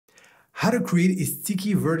How to create a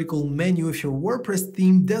sticky vertical menu if your WordPress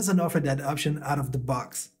theme doesn't offer that option out of the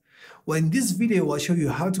box. Well, in this video, I'll show you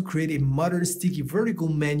how to create a modern sticky vertical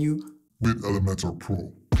menu with Elementor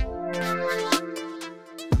Pro.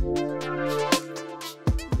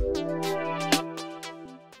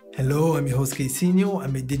 Hello, I'm your host Casino.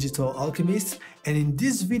 I'm a digital alchemist, and in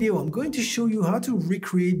this video I'm going to show you how to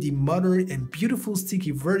recreate the modern and beautiful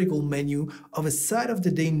sticky vertical menu of a Site of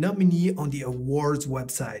the Day nominee on the awards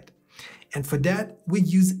website. And for that, we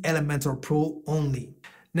use Elementor Pro only.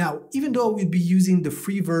 Now, even though we'll be using the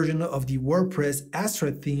free version of the WordPress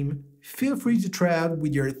Astra theme, feel free to try out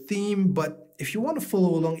with your theme, but if you want to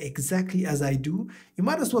follow along exactly as I do, you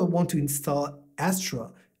might as well want to install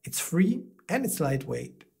Astra. It's free and it's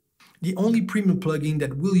lightweight. The only premium plugin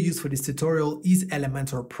that we'll use for this tutorial is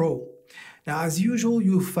Elementor Pro. Now, as usual,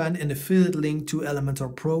 you'll find an affiliate link to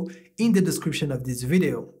Elementor Pro in the description of this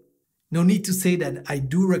video. No need to say that I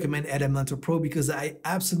do recommend Elementor Pro because I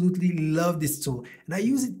absolutely love this tool and I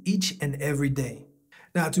use it each and every day.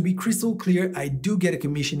 Now, to be crystal clear, I do get a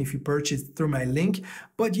commission if you purchase through my link,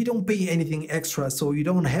 but you don't pay anything extra, so you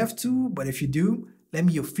don't have to, but if you do, let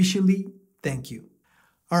me officially thank you.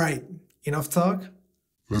 All right, enough talk.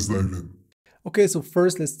 Let's dive in. Okay, so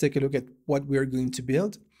first let's take a look at what we're going to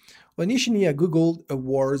build. Well, initially I googled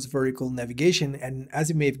awards vertical navigation, and as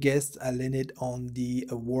you may have guessed, I landed on the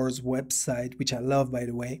awards website, which I love, by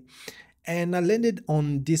the way. And I landed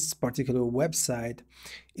on this particular website.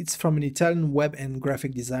 It's from an Italian web and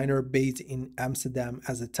graphic designer based in Amsterdam,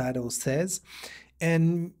 as the title says.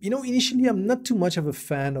 And initially I'm not too much of a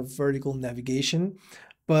fan of vertical navigation,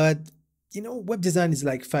 but web design is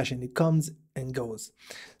like fashion. It comes and goes.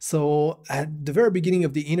 So at the very beginning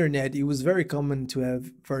of the internet, it was very common to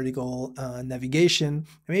have vertical navigation.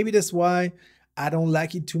 Maybe that's why I don't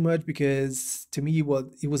like it too much, because to me,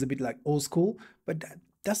 it was a bit like old school, but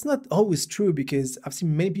that's not always true, because I've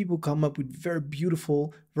seen many people come up with very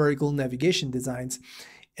beautiful vertical navigation designs.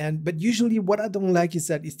 But usually what I don't like is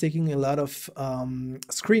that it's taking a lot of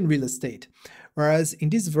screen real estate. Whereas in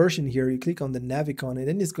this version here, you click on the navicon and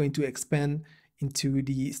then it's going to expand into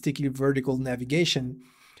the sticky vertical navigation,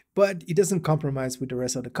 but it doesn't compromise with the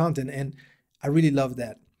rest of the content. And I really love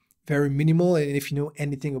that. Very minimal. And if you know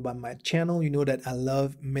anything about my channel, you know that I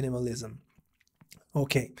love minimalism.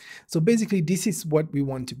 Okay, so basically this is what we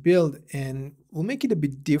want to build, and we'll make it a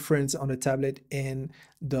bit different on the tablet and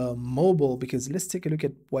the mobile, because let's take a look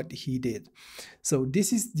at what he did. So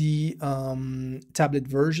this is the tablet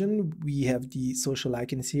version. We have the social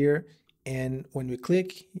icons here, and when we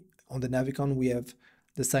click on the navicon, we have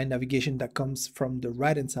the side navigation that comes from the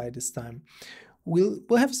right hand side this time. We'll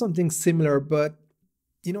have something similar, but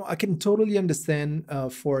I can totally understand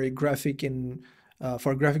for a graphic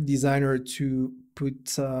designer to put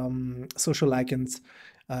social icons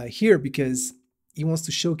here, because he wants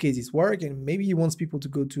to showcase his work, and maybe he wants people to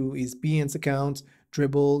go to his Behance account,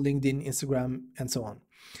 Dribble, LinkedIn, Instagram, and so on.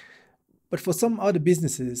 But for some other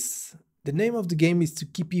businesses, the name of the game is to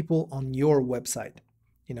keep people on your website.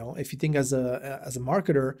 If you think as a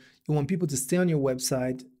marketer, you want people to stay on your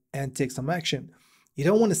website and take some action. You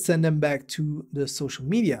don't want to send them back to the social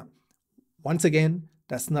media. Once again,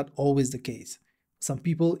 that's not always the case. Some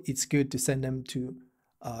people, it's good to send them to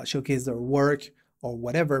showcase their work or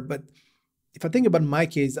whatever. But if I think about my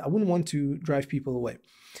case, I wouldn't want to drive people away.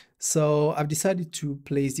 So I've decided to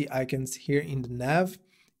place the icons here in the nav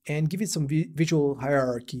and give it some visual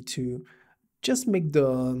hierarchy to just make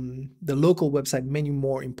the local website menu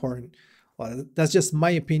more important. Well, that's just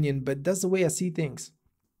my opinion, but that's the way I see things.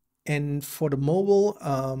 And for the mobile,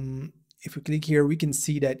 if we click here, we can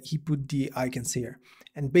see that he put the icons here.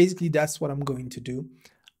 And basically that's what I'm going to do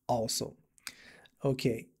also.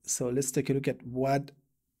 Okay, so let's take a look at what,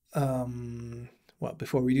 well,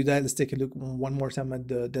 before we do that, let's take a look one more time at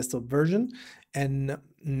the desktop version. And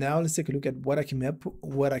now let's take a look at what I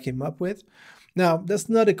came up with. Now, that's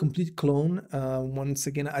not a complete clone. Once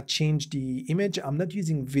again, I changed the image. I'm not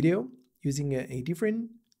using video, using a different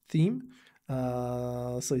theme.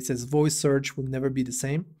 So it says voice search will never be the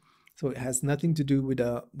same. So it has nothing to do with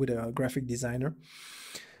a graphic designer.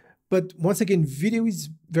 But once again, video is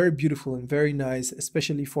very beautiful and very nice,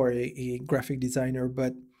 especially for a graphic designer.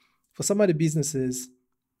 But for some other businesses,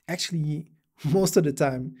 actually, most of the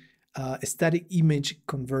time, a static image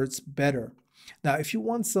converts better. Now, if you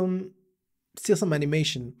want still some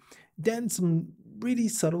animation, then some really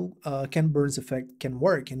subtle Ken Burns effect can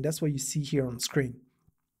work. And that's what you see here on screen.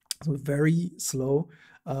 So very slow,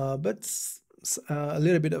 but a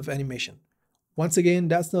little bit of animation. Once again,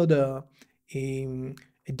 that's not a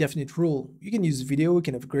definite rule. You can use video, you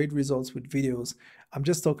can have great results with videos. I'm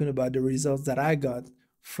just talking about the results that I got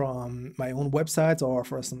from my own websites or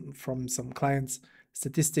from some clients'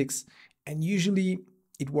 statistics, and usually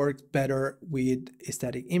it works better with a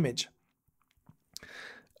static image.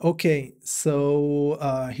 Okay,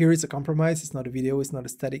 so here is a compromise. It's not a video, it's not a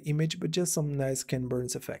static image, but just some nice Ken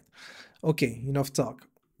Burns effect. Okay, enough talk.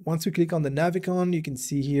 Once we click on the navicon, you can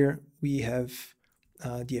see here we have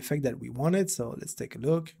the effect that we wanted. So let's take a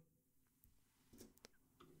look.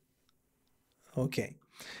 Okay,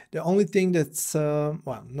 the only thing that's,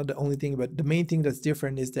 well, not the only thing, but the main thing that's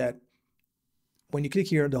different is that when you click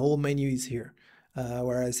here, the whole menu is here.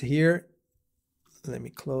 Whereas here, let me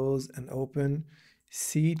close and open.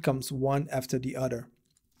 See, it comes one after the other.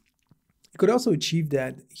 You could also achieve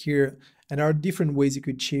that here, and there are different ways you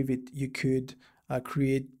could achieve it. You could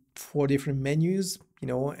create 4 different menus,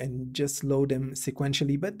 and just load them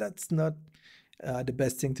sequentially, but that's not the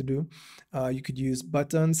best thing to do. You could use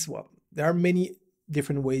buttons. Well, there are many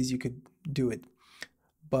different ways you could do it,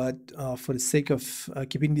 but for the sake of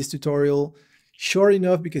keeping this tutorial short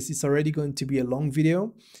enough, because it's already going to be a long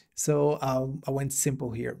video, so I went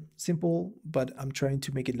simple here. Simple, but I'm trying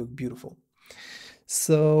to make it look beautiful.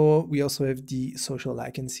 So we also have the social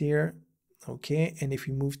icons here. Okay, and if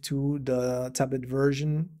we move to the tablet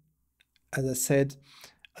version, as I said,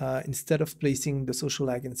 instead of placing the social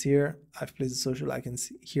icons here, I've placed the social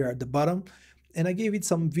icons here at the bottom, and I gave it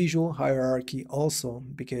some visual hierarchy also,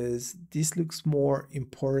 because this looks more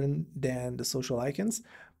important than the social icons.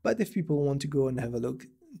 But if people want to go and have a look,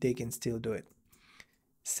 they can still do it.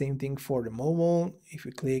 Same thing for the mobile. If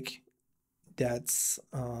we click, that's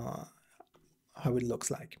how it looks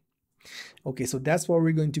like. Okay, so that's what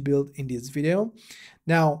we're going to build in this video.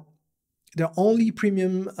 Now, the only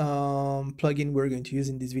premium plugin we're going to use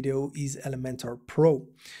in this video is Elementor Pro.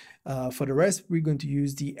 For the rest, we're going to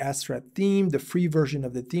use the Astra theme, the free version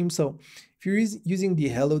of the theme. So if you're using the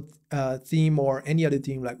Hello theme or any other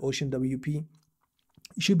theme like Ocean WP,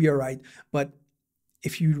 you should be all right. But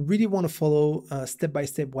if you really want to follow step by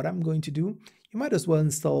step what I'm going to do, you might as well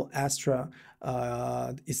install Astra.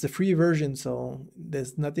 It's the free version, so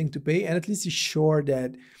there's nothing to pay, and at least you're sure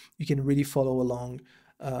that you can really follow along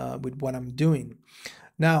with what I'm doing.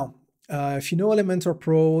 Now, if you know Elementor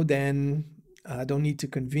Pro, then I don't need to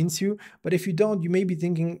convince you. But if you don't, you may be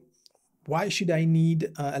thinking, why should I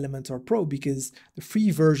need Elementor Pro? Because the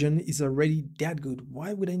free version is already that good.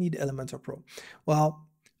 Why would I need Elementor Pro? Well,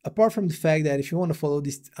 apart from the fact that if you want to follow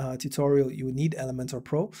this tutorial, you would need Elementor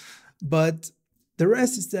Pro. But the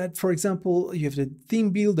rest is that, for example, you have the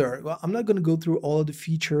theme builder. Well, I'm not going to go through all of the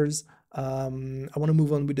features. I want to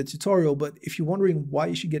move on with the tutorial, but if you're wondering why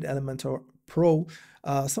you should get Elementor Pro,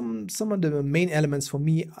 some of the main elements for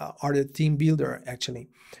me are the theme builder, actually.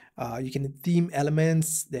 You can theme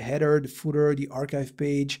elements, the header, the footer, the archive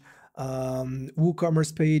page,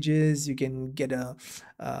 WooCommerce pages. You can get a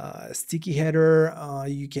sticky header.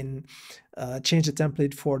 You can change the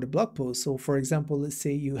template for the blog post. So for example, let's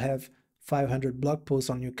say you have 500 blog posts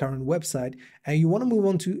on your current website and you want to move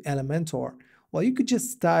on to Elementor. Well, you could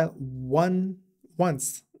just style once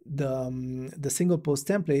the single post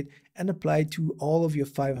template and apply it to all of your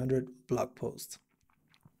 500 blog posts.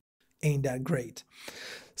 Ain't that great?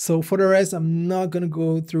 So for the rest, I'm not going to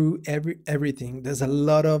go through everything. There's a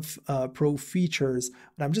lot of pro features,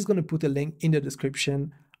 but I'm just going to put a link in the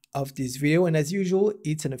description of this video. And as usual,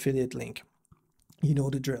 it's an affiliate link. You know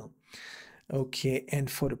the drill. Okay,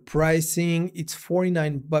 and for the pricing, it's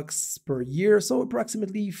 49 bucks per year, so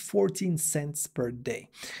approximately 14 cents per day.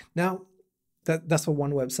 Now, that's for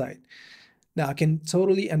one website. Now, I can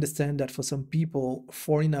totally understand that for some people,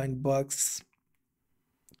 49 bucks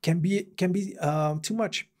can be too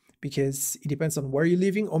much, because it depends on where you're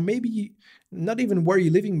living, or maybe not even where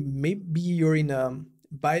you're living. Maybe you're in a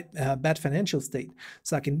bad financial state.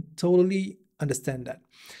 So I can totally understand that.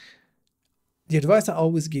 The advice I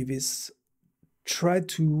always give is try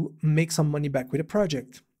to make some money back with a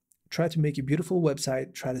project. Try to make a beautiful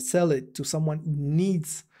website, try to sell it to someone who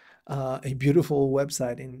needs a beautiful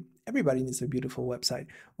website, and everybody needs a beautiful website.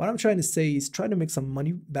 What I'm trying to say is try to make some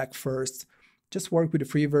money back first. Just work with the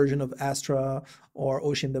free version of Astra or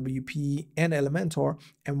Ocean WP and Elementor,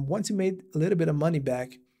 and once you made a little bit of money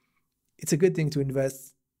back, it's a good thing to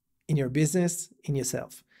invest in your business, in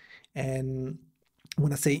yourself. And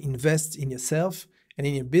when I say invest in yourself and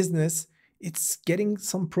in your business, it's getting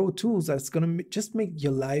some pro tools that's going to just make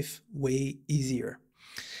your life way easier.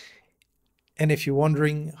 And if you're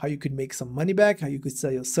wondering how you could make some money back, how you could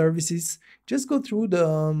sell your services, just go through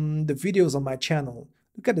the videos on my channel.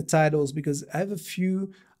 Look at the titles, because I have a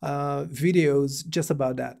few videos just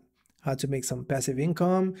about that. How to make some passive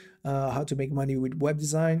income, how to make money with web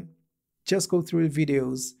design. Just go through the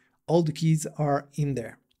videos. All the keys are in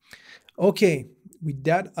there. Okay, with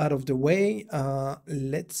that out of the way,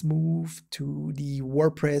 let's move to the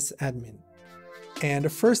WordPress admin. And the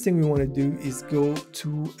first thing we want to do is go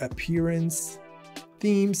to Appearance,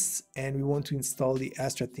 Themes, and we want to install the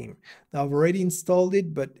Astra theme. Now I've already installed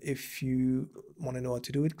it, but if you want to know how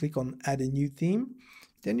to do it, click on Add a New Theme.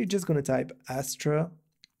 Then you're just going to type Astra.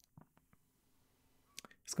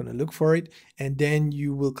 It's going to look for it, and then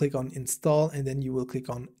you will click on Install, and then you will click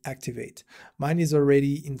on Activate. Mine is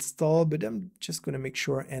already installed, but I'm just going to make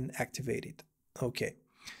sure and activate it. Okay,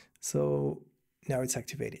 so now it's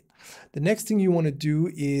activated. The next thing you want to do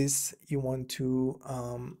is you want to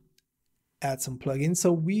add some plugins.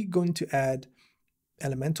 So we're going to add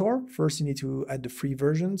Elementor. First, you need to add the free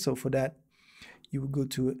version. So for that, you will go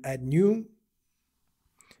to Add New,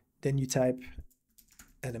 then you type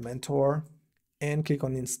Elementor, and click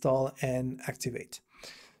on Install and Activate.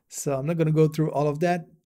 So I'm not going to go through all of that.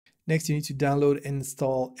 Next, you need to download and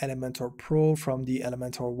install Elementor Pro from the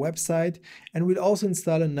Elementor website. And we'll also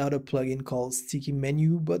install another plugin called Sticky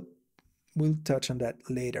Menu, but we'll touch on that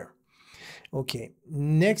later. Okay,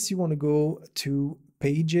 next you want to go to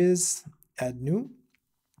Pages, Add New.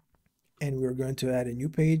 And we're going to add a new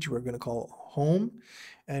page. We're going to call Home.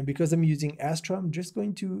 And because I'm using Astra, I'm just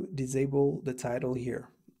going to disable the title here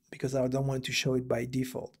because I don't want to show it by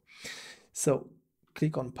default. So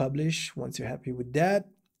click on Publish once you're happy with that.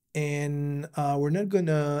 And we're not going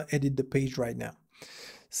to edit the page right now.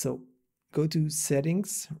 So go to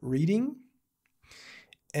Settings, Reading.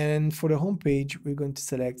 And for the home page, we're going to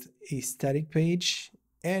select a static page,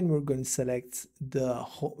 and we're going to select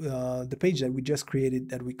the page that we just created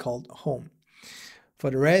that we called Home. For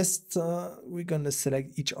the rest, we're going to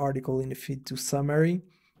select each article in the feed to summary.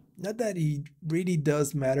 Not that it really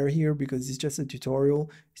does matter here because it's just a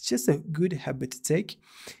tutorial. It's just a good habit to take.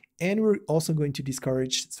 And we're also going to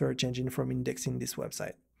discourage search engine from indexing this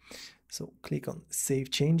website. So click on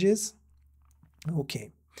Save Changes.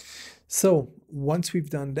 Okay. So once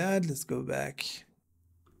we've done that, let's go back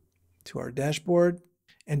to our dashboard.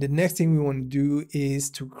 And the next thing we want to do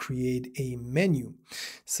is to create a menu.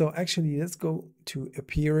 So actually, let's go to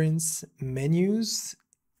Appearance, Menus,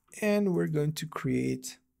 and we're going to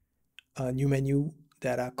create a new menu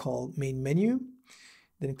that I call Main Menu.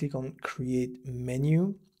 Then click on Create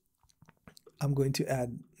Menu. I'm going to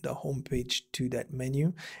add the home page to that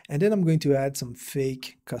menu, and then I'm going to add some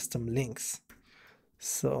fake custom links.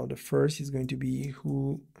 So the first is going to be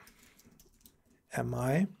who am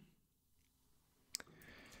I?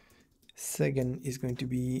 Second is going to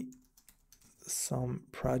be some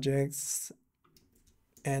projects.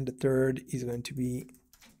 And the third is going to be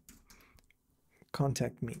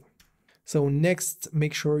contact me. So next,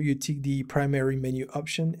 make sure you tick the primary menu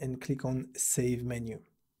option and click on Save Menu.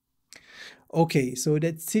 Okay, so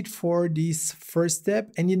that's it for this first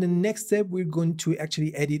step. And in the next step, we're going to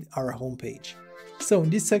actually edit our homepage. So in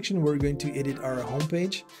this section, we're going to edit our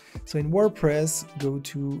homepage. So in WordPress, go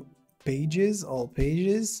to Pages, All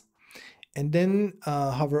Pages, and then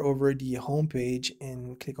hover over the homepage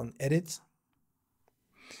and click on Edit.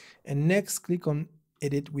 And next, click on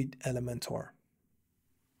Edit with Elementor.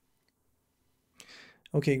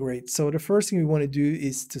 Okay, great. So the first thing we want to do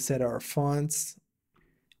is to set our fonts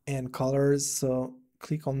and colors. So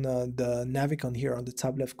click on the navicon here on the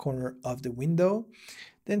top left corner of the window.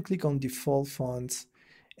 Then click on Default Fonts.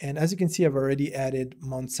 And as you can see, I've already added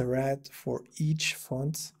Montserrat for each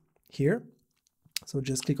font here. So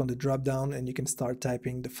just click on the drop down and you can start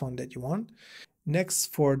typing the font that you want.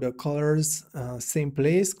 Next, for the colors, same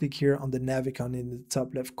place, click here on the navicon in the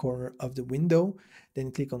top left corner of the window.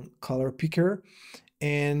 Then click on Color Picker.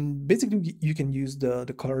 And basically, you can use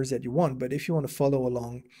the colors that you want. But if you want to follow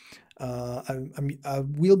along, I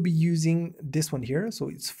will be using this one here. So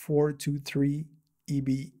it's 423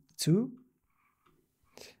 EB2,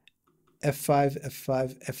 F5,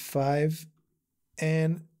 F5, F5,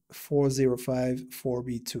 and 405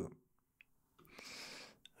 4B2.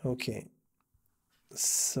 Okay.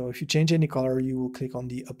 So if you change any color, you will click on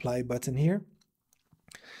the Apply button here.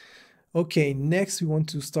 Okay, next we want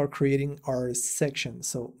to start creating our section.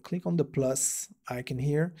 So click on the plus icon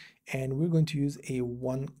here, and we're going to use a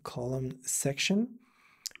one column section.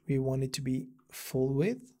 We want it to be full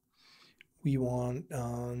width. We want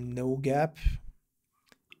no gap,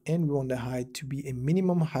 and we want the height to be a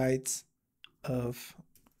minimum height of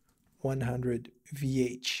 100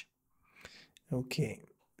 VH. Okay,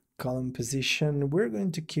 column position, we're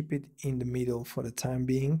going to keep it in the middle for the time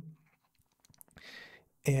being.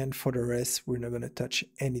 And for the rest, we're not going to touch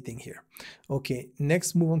anything here. Okay,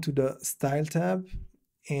 next move on to the Style tab,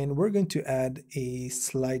 and we're going to add a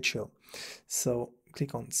slideshow. So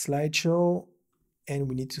click on Slideshow, and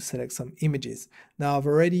we need to select some images. Now I've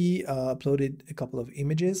already uploaded a couple of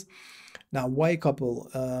images. Now why a couple?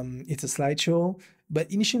 It's a slideshow, but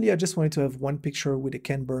initially I just wanted to have one picture with a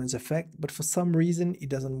Ken Burns effect, but for some reason it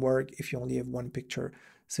doesn't work if you only have one picture.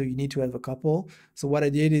 So you need to have a couple. So what I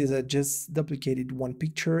did is I just duplicated one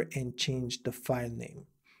picture and changed the file name.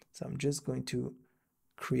 So I'm just going to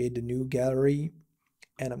create a new gallery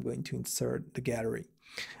and I'm going to insert the gallery.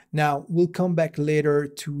 Now we'll come back later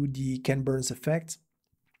to the Ken Burns effect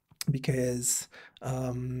because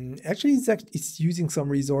actually it's using some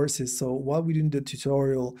resources. So while we're doing the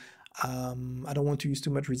tutorial, I don't want to use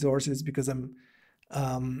too much resources because I'm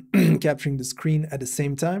capturing the screen at the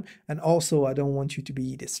same time, and also I don't want you to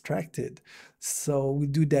be distracted, so we'll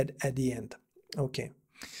do that at the end. Okay,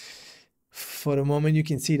 for the moment you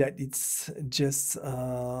can see that it's just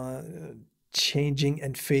changing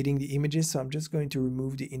and fading the images, so I'm just going to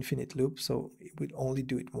remove the infinite loop so it would only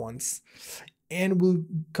do it once, and we'll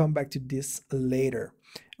come back to this later.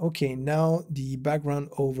 Okay, now the background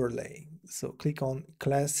overlay. So click on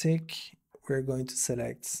classic. We're going to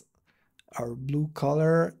select our blue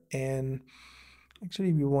color, and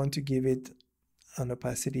actually we want to give it an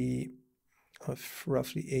opacity of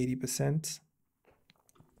roughly 80%.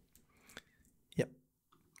 Yep.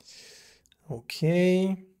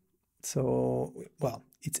 Okay, so well,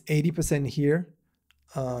 it's 80% here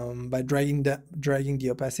by dragging the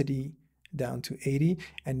opacity down to 80,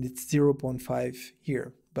 and it's 0.5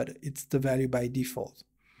 here, but it's the value by default.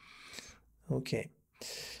 Okay.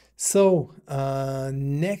 So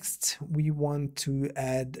next we want to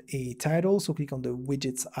add a title. So click on the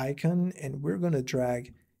widgets icon and we're going to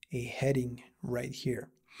drag a heading right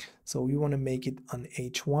here. So we want to make it on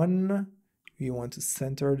H1. We want to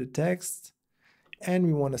center the text and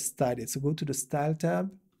we want to style it. So go to the style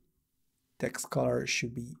tab. Text color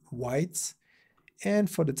should be white. And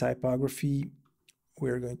for the typography,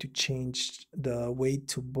 we're going to change the weight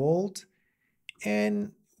to bold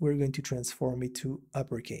and we're going to transform it to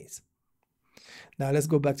uppercase. Now let's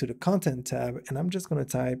go back to the content tab and I'm just going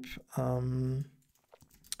to type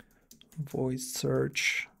voice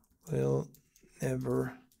search will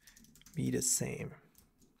never be the same.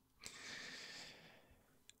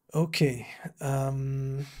 Okay,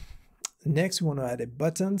 next we want to add a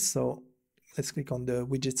button, so let's click on the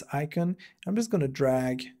widgets icon. I'm just going to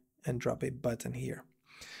drag and drop a button here.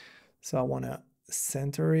 So I want to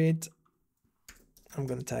center it. I'm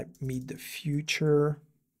going to type meet the future.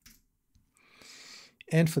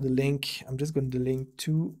 And for the link, I'm just going to link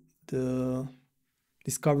to the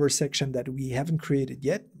Discover section that we haven't created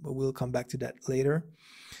yet, but we'll come back to that later.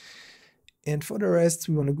 And for the rest,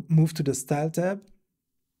 we want to move to the Style tab.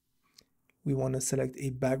 We want to select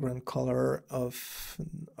a background color of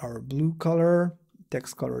our blue color.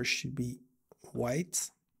 Text color should be white.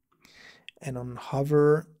 And on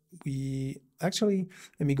hover,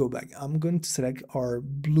 let me go back. I'm going to select our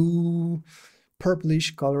blue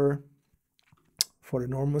purplish color for the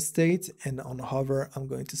normal state, and on hover I'm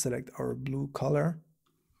going to select our blue color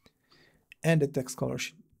and the text color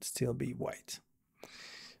should still be white.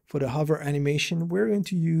 For the hover animation, we're going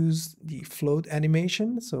to use the float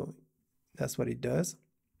animation, so that's what it does.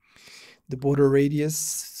 The border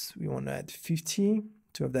radius, we want to add 50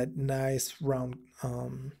 to have that nice round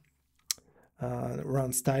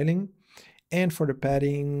styling. And for the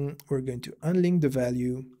padding, we're going to unlink the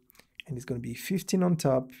value and it's going to be 15 on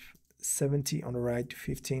top, 70 on the right,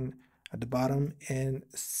 15 at the bottom, and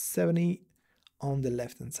 70 on the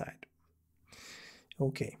left hand side.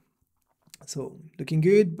 Okay, so looking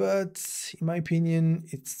good, but in my opinion,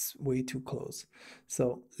 it's way too close.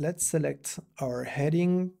 So let's select our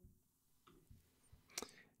heading,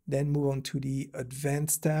 then move on to the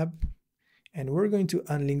Advanced tab, and we're going to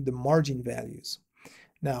unlink the margin values.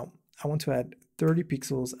 Now, I want to add 30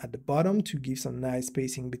 pixels at the bottom to give some nice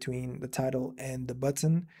spacing between the title and the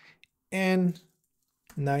button, and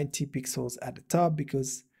 90 pixels at the top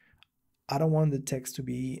because I don't want the text to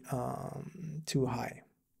be too high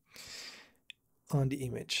on the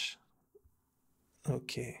image.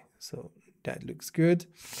 Okay, so that looks good.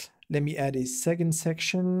 Let me add a second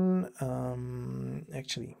section.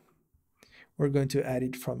 Actually, we're going to add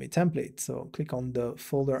it from a template. So click on the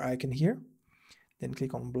folder icon here, then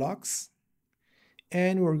click on blocks,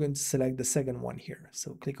 and we're going to select the second one here.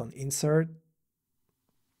 So click on insert.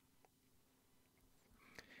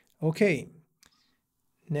 Okay,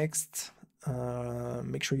 next,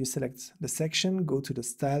 make sure you select the section, go to the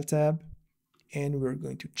Style tab, and we're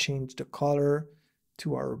going to change the color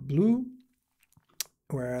to our blue.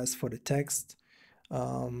 Whereas for the text,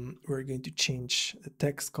 we're going to change the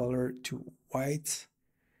text color to white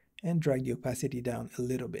and drag the opacity down a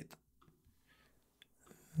little bit.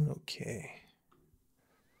 Okay.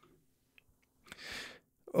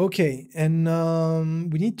 Okay, and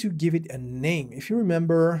we need to give it a name. If you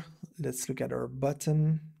remember, let's look at our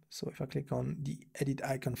button. So if I click on the edit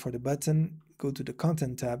icon for the button, go to the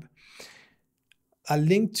content tab, I'll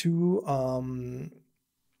link to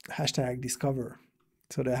hashtag discover.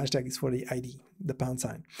 So the hashtag is for the ID, the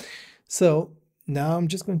 £. So now I'm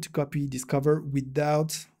just going to copy discover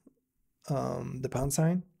without the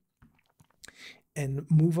 £, and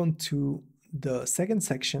move on to the second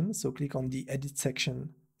section. So click on the edit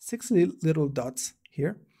section, 6 little dots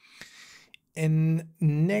here. And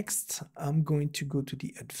next, I'm going to go to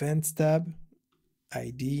the advanced tab,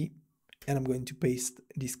 ID, and I'm going to paste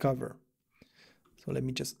discover. So let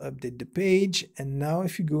me just update the page. And now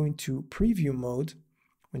if you go into preview mode,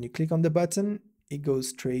 when you click on the button, it goes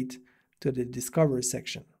straight to the discover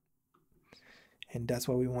section. And that's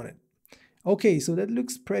what we wanted. Okay, so that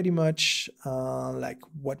looks pretty much like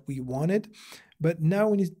what we wanted. But now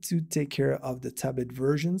we need to take care of the tablet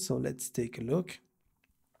version. So let's take a look.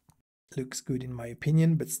 Looks good in my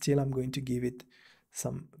opinion, but still I'm going to give it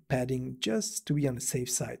some padding just to be on the safe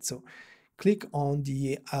side. So click on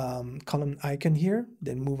the column icon here,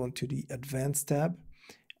 then move on to the advanced tab.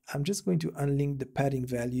 I'm just going to unlink the padding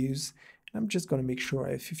values. I'm just going to make sure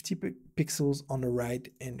I have 50 pixels on the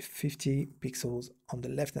right and 50 pixels on the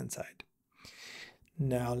left hand side.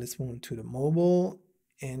 Now let's move on to the mobile,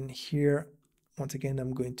 and here once again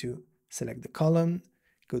I'm going to select the column,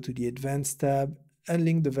 go to the advanced tab,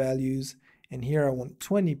 unlink the values, and here I want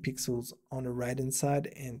 20 pixels on the right hand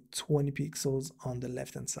side and 20 pixels on the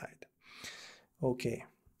left hand side. Okay,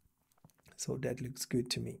 so that looks good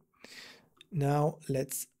to me. Now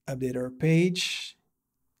let's update our page,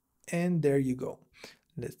 and there you go.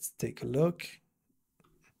 Let's take a look,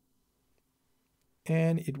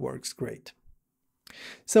 and it works great.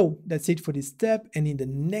 So that's it for this step, and in the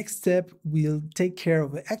next step we'll take care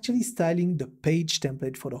of actually styling the page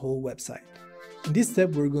template for the whole website. In this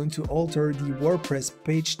step we're going to alter the WordPress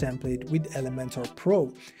page template with Elementor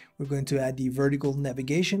Pro. We're going to add the vertical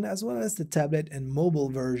navigation as well as the tablet and mobile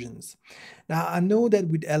versions. Now I know that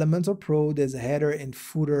with Elementor Pro there's a header and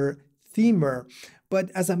footer themer,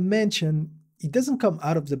 but as I mentioned, it doesn't come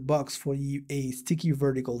out of the box for a sticky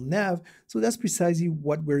vertical nav, so that's precisely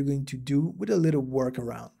what we're going to do with a little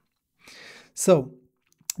workaround. So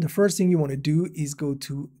the first thing you want to do is go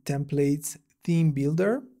to Templates, Theme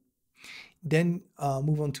Builder, then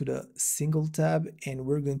move on to the Single tab, and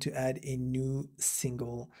we're going to add a new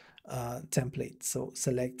single template. So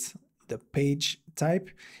select the page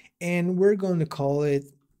type, and we're going to call it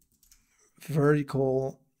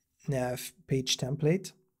Vertical Nav Page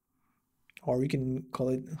Template. Or we can call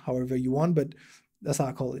it however you want, but that's how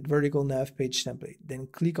I call it, vertical nav page template. Then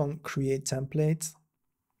click on create template.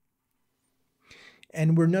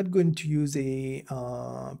 And we're not going to use a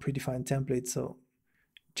predefined template, so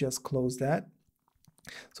just close that.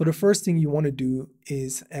 So the first thing you want to do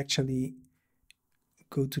is actually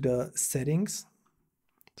go to the settings.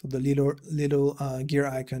 So the little gear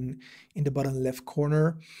icon in the bottom left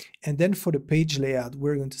corner. And then for the page layout,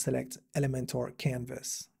 we're going to select Elementor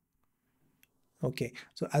Canvas. Okay,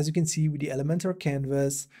 so as you can see with the Elementor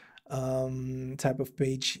Canvas type of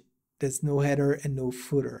page, there's no header and no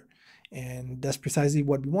footer. And that's precisely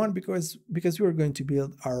what we want because we're going to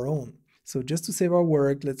build our own. So just to save our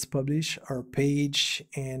work, let's publish our page,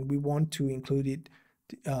 and we want to include it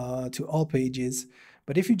to all pages.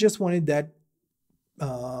 But if you just wanted that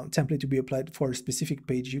template to be applied for a specific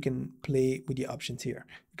page, you can play with the options here.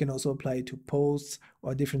 You can also apply it to posts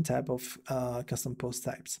or different type of custom post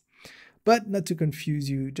types. But not to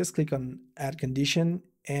confuse you, just click on add condition,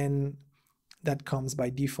 and that comes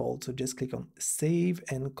by default. So just click on save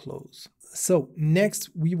and close. So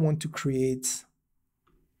next we want to create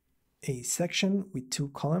a section with 2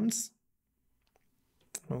 columns.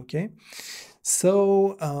 Okay,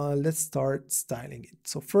 so let's start styling it.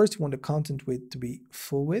 So first you want the content width to be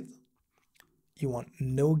full width. You want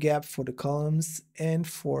no gap for the columns, and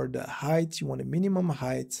for the height you want a minimum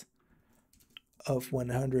height of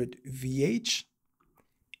 100 VH.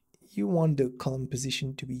 You want the column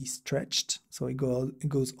position to be stretched, so it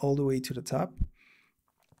goes all the way to the top.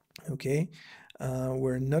 Okay,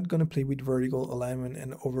 we're not going to play with vertical alignment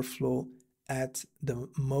and overflow at the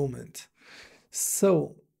moment.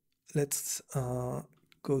 So let's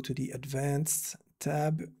go to the advanced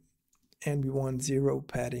tab, and we want 0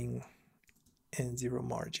 padding and 0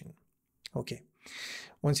 margin. Okay,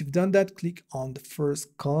 once you've done that, click on the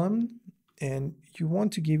first column, and you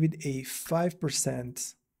want to give it a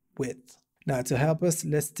 5% width. Now to help us,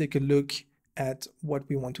 let's take a look at what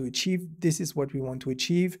we want to achieve. This is what we want to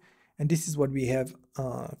achieve, And this is what we have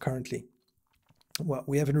currently. Well,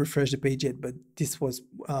 we haven't refreshed the page yet, but this was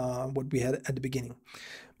what we had at the beginning.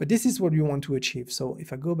 But this is what we want to achieve. So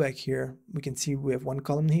if I go back here, we can see we have one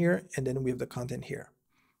column here, and then we have the content here.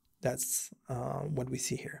 That's what we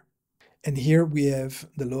see here. And here we have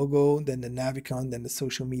the logo, then the navicon, then the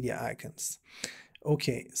social media icons.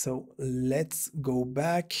 Okay, so let's go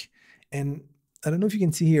back. And I don't know if you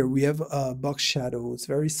can see here, we have a box shadow. It's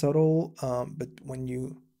very subtle, but when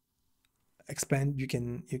you expand, you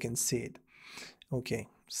can see it. Okay,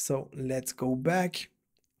 so let's go back.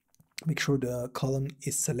 Make sure the column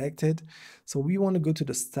is selected. So we want to go to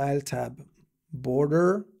the Style tab,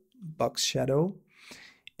 Border, Box Shadow,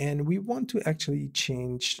 and we want to actually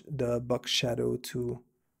change the box shadow to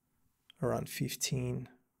around 15%.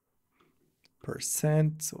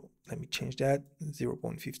 So let me change that,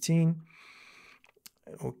 0.15.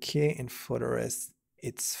 Okay, and for the rest,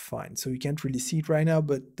 it's fine. So you can't really see it right now,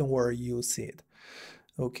 but don't worry, you'll see it.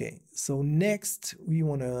 Okay, so next we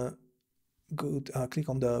want to go click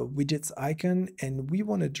on the widgets icon, and we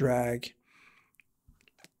want to drag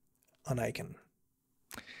an icon.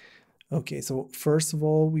 Okay, so first of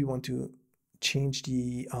all, we want to change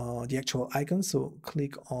the actual icon. So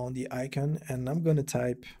click on the icon, and I'm going to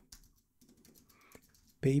type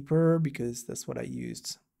paper because that's what I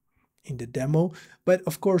used in the demo. But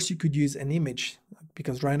of course, you could use an image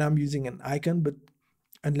because right now I'm using an icon, but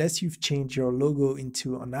unless you've changed your logo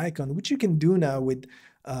into an icon, which you can do now with,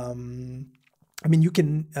 I mean, you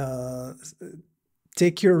can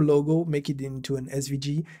take your logo, make it into an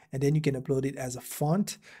SVG, and then you can upload it as a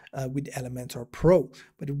font with Elementor Pro.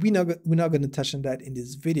 But we're not going to touch on that in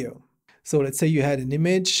this video. So let's say you had an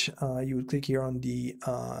image, you would click here on the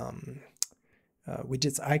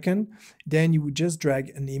widgets icon, then you would just drag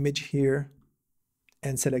an image here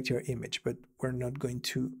and select your image, but we're not going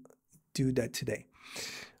to do that today.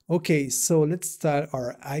 Okay, so let's start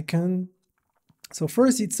our icon. So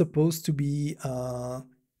first, it's supposed to be a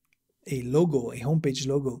logo, a homepage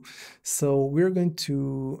logo. So we're going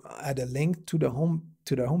to add a link to the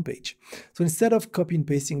homepage. So instead of copy and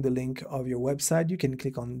pasting the link of your website, you can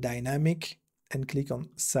click on Dynamic and click on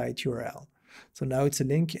Site URL. So now it's a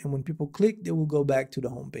link, and when people click, they will go back to the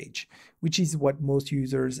homepage, which is what most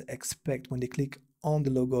users expect when they click on the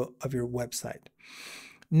logo of your website.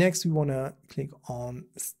 Next, we want to click on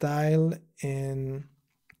Style, and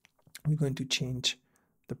we're going to change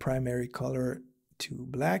the primary color to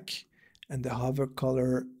black and the hover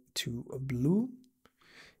color to blue.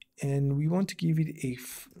 And we want to give it a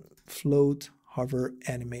float hover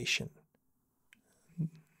animation.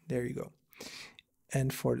 There you go.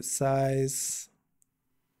 And for the size,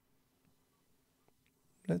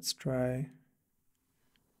 let's try,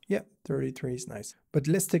 yeah, 33 is nice. But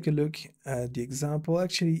let's take a look at the example.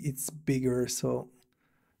 Actually, it's bigger, so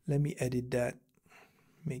let me edit that,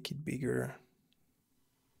 make it bigger.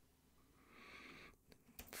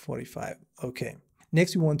 45. Okay.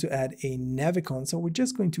 Next, we want to add a navicon. So we're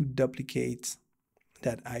just going to duplicate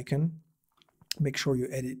that icon. Make sure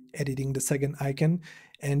you're editing the second icon.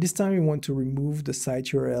 And this time we want to remove the site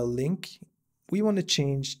URL link. We want to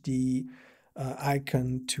change the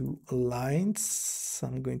icon to lines. So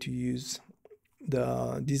I'm going to use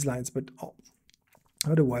these lines, but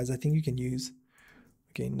otherwise I think you can use,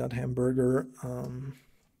 okay, not hamburger.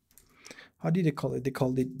 How did they call it? They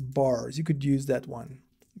called it bars. You could use that one,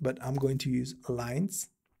 but I'm going to use lines.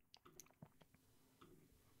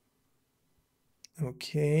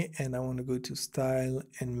 Okay, and I want to go to style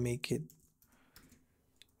and make it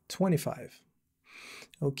 25.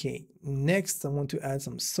 Okay, next I want to add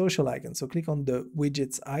some social icons. So click on the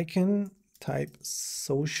widgets icon, type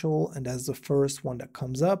social, and that's the first one that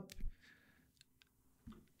comes up.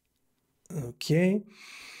 Okay,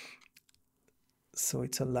 so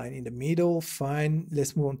it's a line in the middle, fine.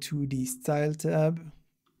 Let's move on to the style tab,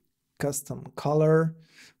 custom color.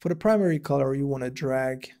 For the primary color, you want to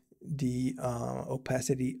drag the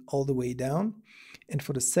opacity all the way down. And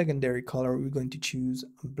for the secondary color, we're going to choose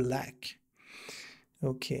black.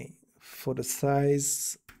 Okay, for the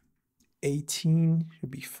size, 18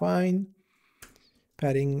 should be fine.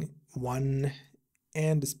 Padding 1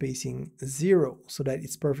 and the spacing 0 so that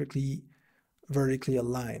it's perfectly vertically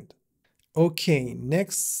aligned. Okay,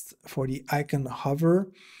 next for the icon hover,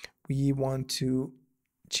 we want to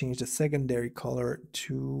change the secondary color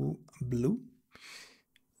to blue.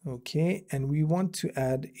 Okay, and we want to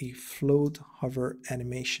add a float hover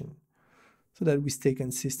animation so that we stay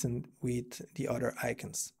consistent with the other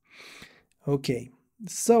icons. Okay,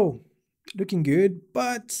 so looking good,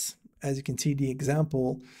 but as you can see the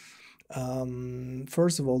example,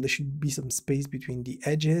 first of all, there should be some space between the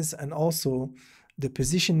edges, and also the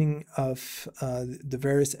positioning of the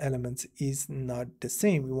various elements is not the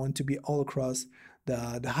same. We want to be all across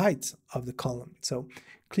the height of the column. So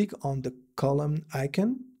click on the column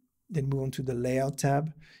icon, then move on to the layout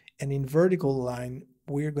tab, and in vertical line,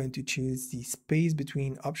 we're going to choose the space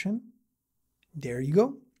between option. There you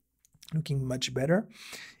go, looking much better.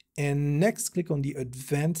 And next, click on the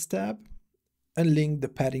advanced tab, unlink the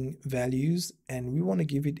padding values, and we want to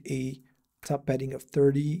give it a top padding of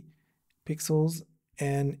 30 pixels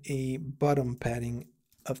and a bottom padding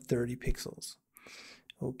of 30 pixels.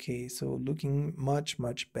 Okay, so looking much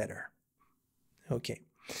better. Okay.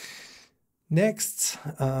 Next,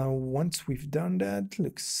 once we've done that,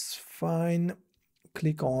 looks fine.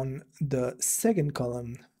 Click on the second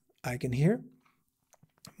column icon here.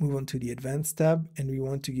 Move on to the advanced tab, and we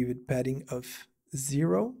want to give it padding of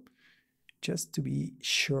 0, just to be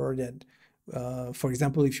sure that, for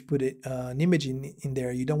example, if you put an image in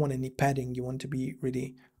there, you don't want any padding, you want to be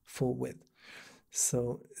really full width.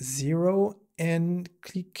 So 0, and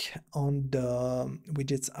click on the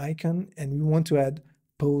widgets icon, and we want to add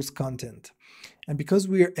post content. And because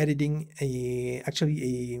we are editing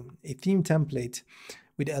actually a theme template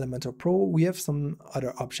with Elementor Pro, we have some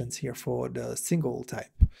other options here for the single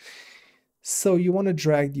type. So you want to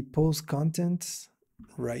drag the post content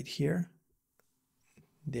right here.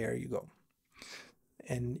 There you go.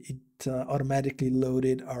 And it automatically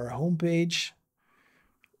loaded our homepage,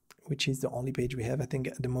 which is the only page we have, I think,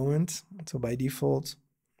 at the moment. So by default,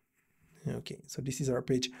 okay, so this is our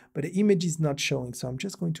page, but the image is not showing. So I'm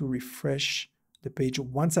just going to refresh the page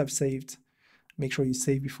once I've saved. Make sure you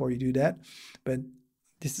save before you do that. But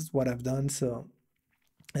this is what I've done. So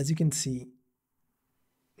as you can see,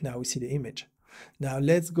 now we see the image. Now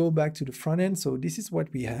let's go back to the front end. So this is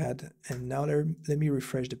what we had. And now let me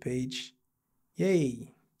refresh the page.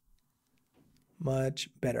 Yay, much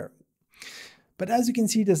better. But as you can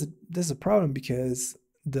see, there's a problem, because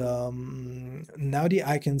now the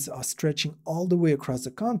icons are stretching all the way across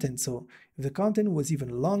the content. So if the content was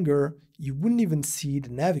even longer, you wouldn't even see the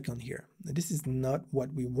navicon here. This is not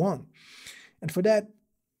what we want. And for that,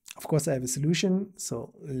 of course, I have a solution.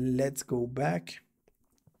 So let's go back.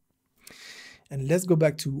 And let's go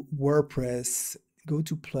back to WordPress. Go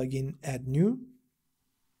to plugin, add new.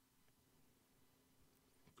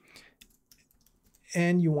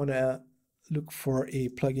 And you want to look for a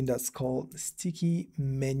plugin that's called Sticky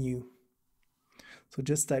Menu. So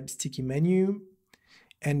just type Sticky Menu,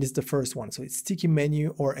 and it's the first one. So it's Sticky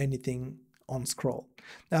Menu or anything on scroll.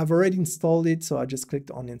 Now I've already installed it, so I just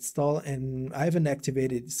clicked on install, and I haven't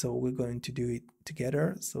activated, so we're going to do it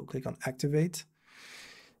together. So click on activate.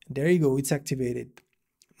 There you go, it's activated.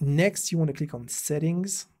 Next, you want to click on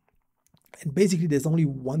settings, and basically there's only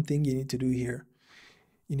one thing you need to do here.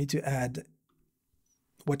 You need to add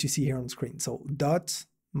what you see here on screen. So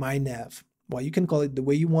 .mynav. Well, you can call it the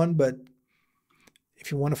way you want, but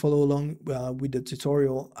if you want to follow along with the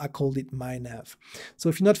tutorial, I called it mynav. So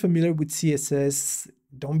if you're not familiar with CSS,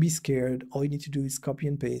 don't be scared. All you need to do is copy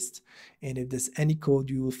and paste. And if there's any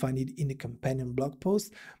code, you will find it in the companion blog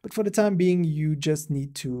post. But for the time being, you just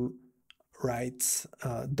need to write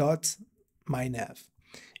 .mynav.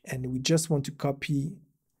 And we just want to copy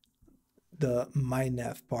the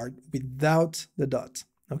mynav part without the dot.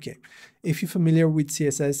 Okay, if you're familiar with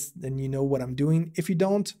CSS, then you know what I'm doing. If you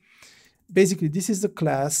don't, basically this is the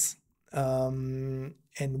class, and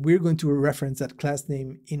we're going to reference that class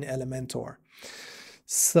name in Elementor.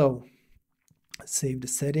 So save the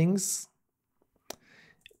settings,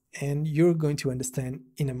 and you're going to understand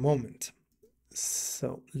in a moment.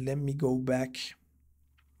 So let me go back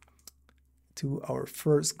to our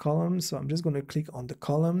first column. So I'm just going to click on the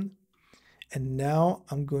column. And now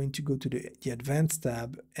I'm going to go to the advanced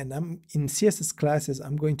tab, and I'm in CSS classes,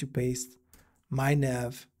 I'm going to paste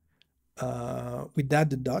mynav without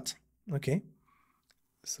the dot. Okay,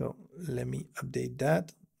 so let me update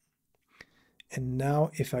that. And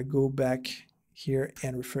now if I go back here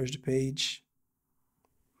and refresh the page,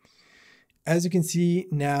 as you can see,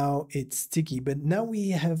 now it's sticky. But now we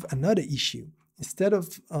have another issue. Instead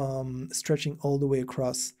of stretching all the way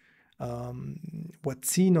across what's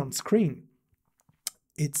seen on screen,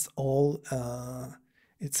 it's all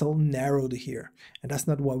narrowed here, and that's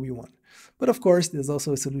not what we want. But of course, there's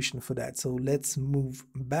also a solution for that. So let's move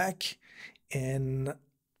back, and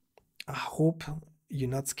I hope you're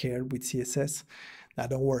not scared with CSS. Now,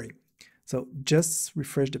 don't worry. So just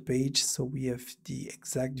refresh the page, so we have the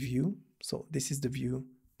exact view. So this is the view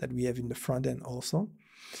that we have in the front end also.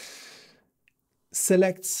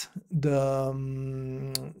 Select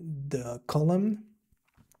the column.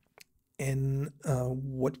 And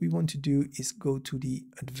what we want to do is go to the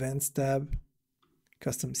advanced tab,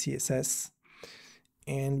 custom CSS,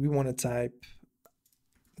 and we want to type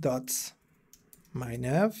dot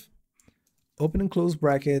mynav, open and close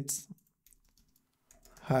brackets,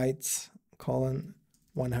 height, colon,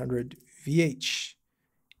 100 VH,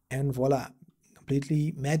 and voila,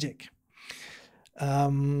 completely magic.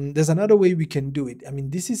 There's another way we can do it. I mean,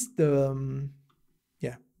 this is the,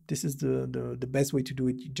 this is the best way to do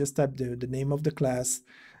it. You just type the name of the class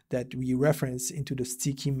that we reference into the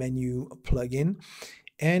sticky menu plugin,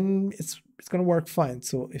 and it's going to work fine.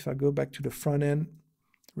 So if I go back to the front end,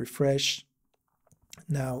 refresh,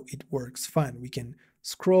 now it works fine. We can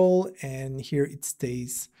scroll and here it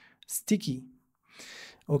stays sticky.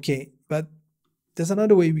 Okay, but there's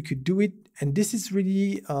another way we could do it, and this is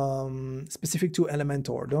really specific to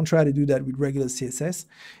Elementor. Don't try to do that with regular CSS.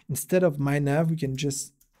 Instead of mynav, we can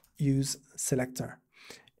just use selector,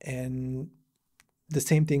 and the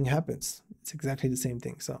same thing happens. It's exactly the same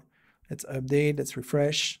thing. So let's update, let's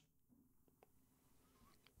refresh,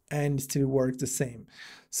 and it still works the same.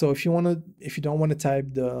 So if you don't want to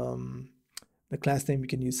type the class name, you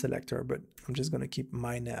can use selector, but I'm just going to keep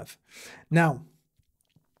mynav. Now,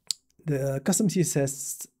 the custom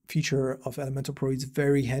CSS feature of Elementor Pro is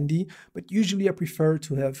very handy, but usually I prefer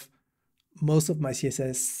to have most of my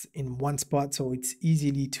CSS in one spot, so it's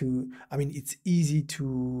easy to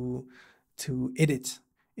edit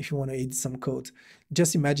if you want to edit some code.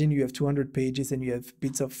 Just imagine you have 200 pages and you have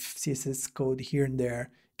bits of CSS code here and there.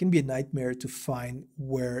 It can be a nightmare to find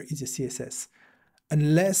where is your CSS,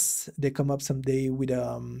 unless they come up someday with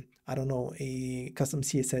I don't know, a custom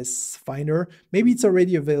CSS finder. Maybe it's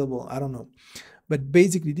already available, I don't know. But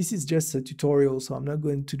basically, this is just a tutorial, so I'm not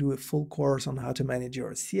going to do a full course on how to manage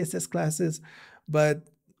your CSS classes, but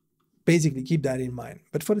basically keep that in mind.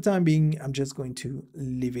 But for the time being, I'm just going to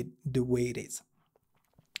leave it the way it is.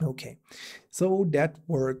 Okay, so that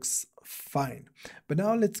works fine. But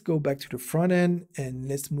now let's go back to the front end and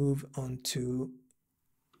let's move on to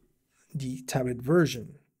the tablet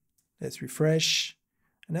version. Let's refresh.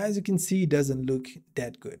 And as you can see, it doesn't look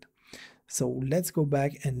that good. So let's go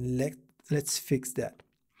back and let's fix that.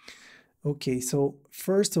 Okay, so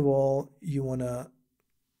first of all, you want to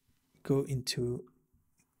go into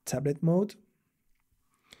tablet mode.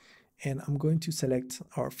 And I'm going to select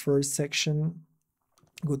our first section,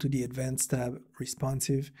 go to the advanced tab,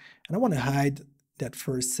 responsive, and I want to hide that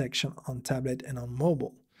first section on tablet and on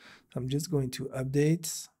mobile. So I'm just going to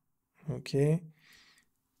update. Okay.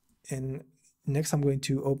 And next I'm going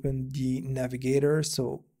to open the navigator.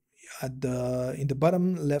 So in the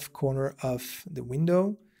bottom left corner of the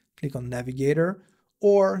window, click on navigator,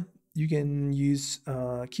 or you can use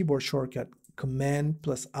keyboard shortcut Command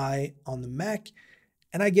plus I on the Mac,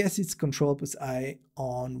 and I guess it's Control plus I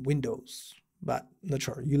on Windows, but not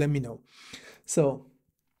sure. You let me know. So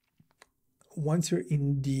once you're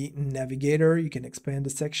in the navigator, you can expand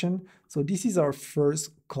the section. So this is our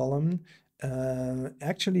first column.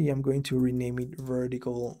 Actually, I'm going to rename it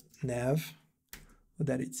vertical nav so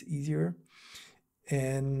that it's easier.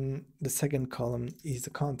 And the second column is the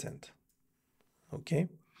content. Okay.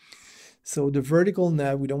 So the vertical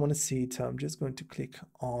nav, we don't want to see it. So I'm just going to click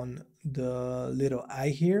on the little eye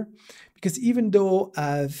here, because even though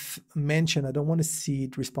I've mentioned I don't want to see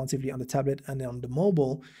it responsively on the tablet and on the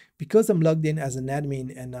mobile, because I'm logged in as an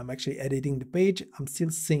admin and I'm actually editing the page, I'm still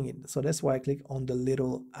seeing it. So that's why I click on the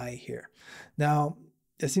little eye here. Now,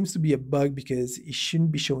 there seems to be a bug because it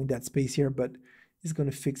shouldn't be showing that space here, but it's going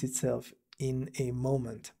to fix itself in a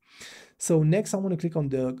moment. So next I want to click on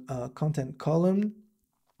the content column,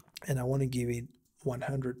 and I want to give it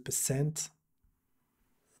 100%.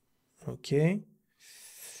 Okay,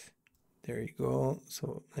 there you go.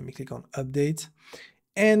 So let me click on update.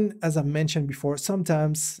 And as I mentioned before,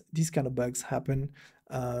 sometimes these kind of bugs happen.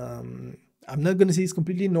 I'm not going to say it's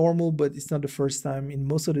completely normal, but it's not the first time. In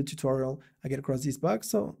most of the tutorial, I get across these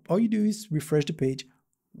bugs. So all you do is refresh the page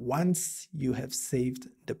once you have saved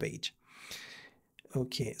the page.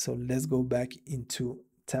 Okay, so let's go back into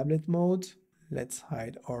tablet mode. Let's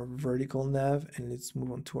hide our vertical nav and let's move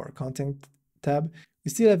on to our content tab. We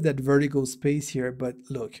still have that vertical space here, but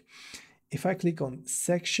look, if I click on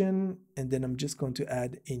section and then I'm just going to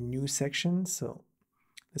add a new section. So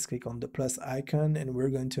let's click on the plus icon and we're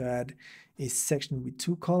going to add a section with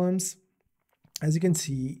 2 columns. As you can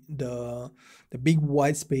see, the big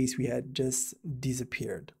white space we had just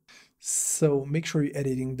disappeared. So make sure you're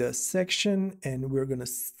editing the section and we're going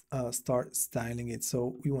to start styling it.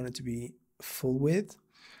 So we want it to be full width.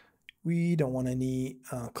 We don't want any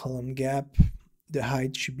column gap. The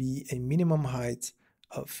height should be a minimum height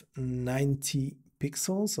of 90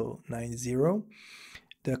 pixels, so 90.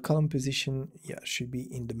 The column position, should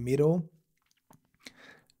be in the middle.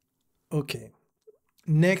 Okay.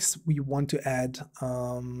 Next, we want to add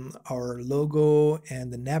our logo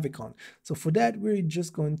and the navicon. So for that, we're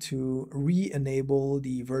just going to re-enable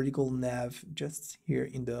the vertical nav just here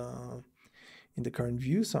in the current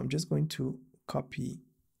view. So I'm just going to copy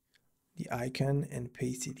the icon and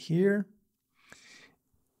paste it here.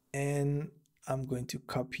 And I'm going to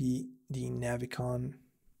copy the navicon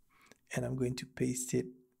and I'm going to paste it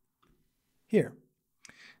here.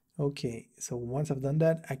 Okay, so once I've done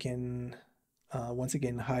that, I can once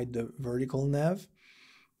again hide the vertical nav.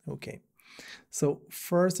 Okay, so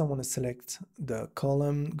first I want to select the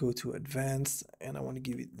column, go to advanced, and I want to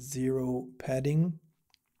give it 0 padding.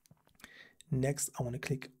 Next, I want to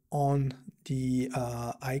click on the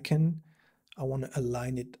icon. I want to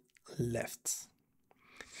align it left.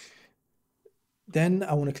 Then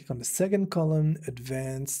I want to click on the second column,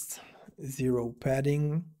 advanced, 0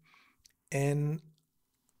 padding, and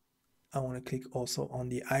I want to click also on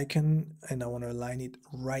the icon and I want to align it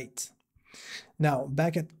right. Now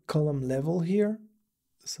back at column level here,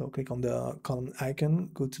 so click on the column icon,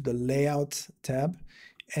 go to the layout tab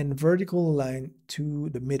and vertical align to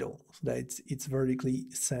the middle so that it's vertically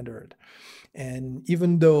centered. And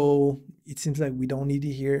even though it seems like we don't need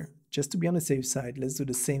it here, just to be on the safe side, let's do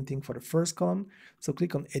the same thing for the first column. So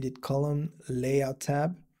click on edit column, layout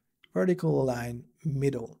tab, vertical align,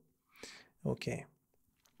 middle. Okay.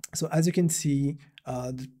 So as you can see,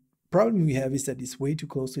 the problem we have is that it's way too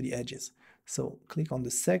close to the edges. So click on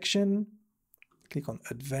the section, click on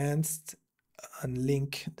advanced,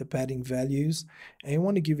 unlink the padding values, and you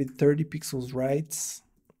want to give it 30 pixels right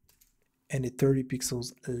and a 30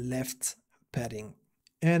 pixels left padding.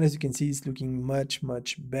 And as you can see, it's looking much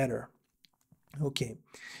better. Okay,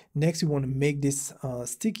 next we want to make this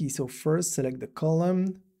sticky. So first select the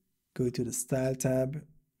column, go to the style tab,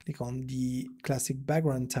 click on the classic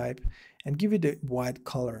background type and give it a white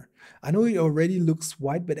color. I know it already looks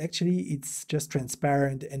white, but actually it's just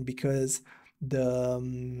transparent, and because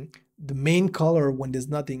the main color when there's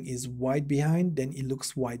nothing is white behind, then it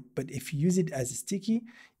looks white. But if you use it as a sticky,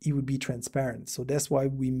 it would be transparent. So that's why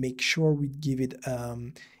we make sure we give it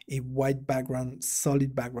a white background,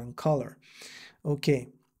 solid background color. Okay,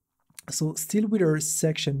 so still with our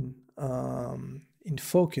section in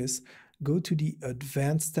focus, go to the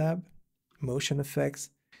advanced tab, motion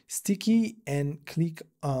effects, sticky, and click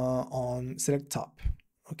on select top.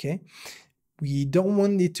 Okay, we don't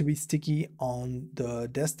want it to be sticky on the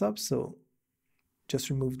desktop, so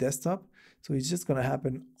just remove desktop. So it's just going to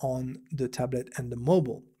happen on the tablet and the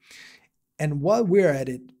mobile. And while we're at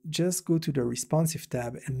it, just go to the responsive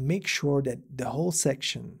tab and make sure that the whole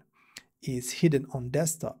section is hidden on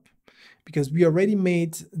desktop, because we already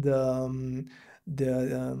made the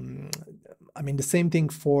same thing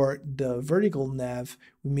for the vertical nav.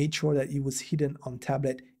 We made sure that it was hidden on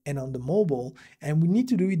tablet and on the mobile, and we need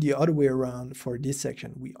to do it the other way around for this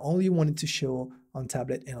section. We only wanted to show on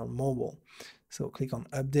tablet and on mobile. So click on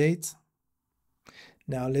update.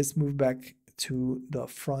 Now let's move back to the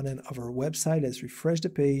front end of our website. Let's refresh the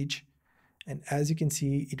page, and as you can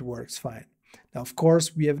see, it works fine. Now, of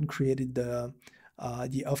course, we haven't created the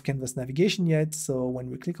off-canvas navigation yet, so when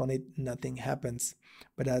we click on it, nothing happens,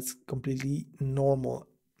 but that's completely normal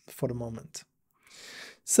for the moment.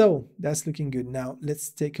 So that's looking good. Now let's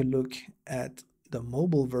take a look at the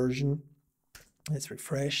mobile version. Let's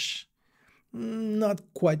refresh. Not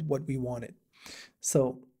quite what we wanted.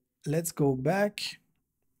 So let's go back.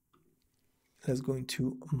 Let's go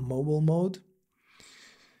into mobile mode.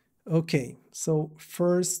 Okay, so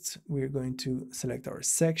first we're going to select our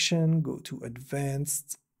section, go to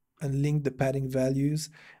advanced, and link the padding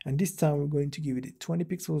values. And this time we're going to give it a 20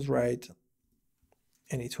 pixels right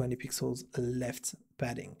and a 20 pixels left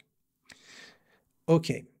padding.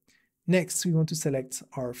 Okay, next we want to select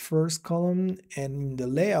our first column, and in the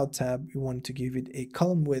layout tab, we want to give it a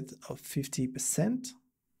column width of 50%.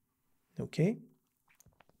 Okay.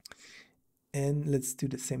 And let's do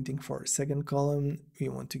the same thing for our second column. We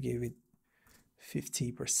want to give it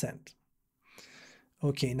 50%.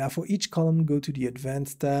 Okay, now for each column, go to the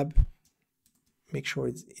advanced tab. Make sure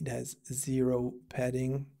it has 0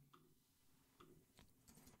 padding.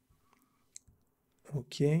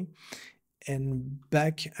 Okay, and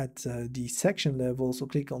back at the section level, so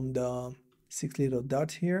click on the 6 little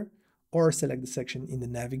dot here, or select the section in the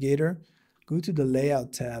navigator. Go to the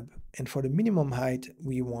layout tab, and for the minimum height,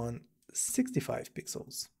 we want 65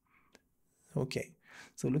 pixels. Okay,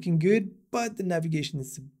 so looking good, but the navigation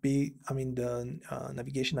is a bit, the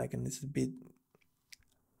navigation icon is a bit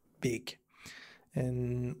big.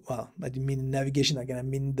 And well, I didn't mean navigation icon, I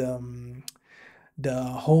mean the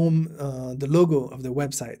home, the logo of the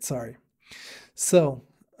website, sorry. So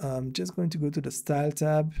I'm just going to go to the style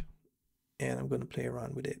tab and I'm going to play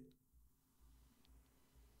around with it.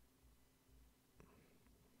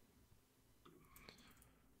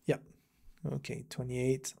 Yeah, okay,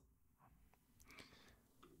 28.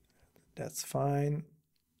 That's fine.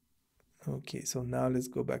 Okay, so now let's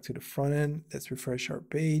go back to the front end. Let's refresh our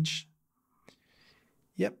page.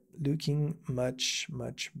 Yep, looking much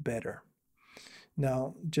better.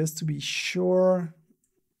 Now, just to be sure,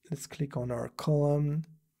 let's click on our column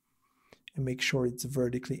and make sure it's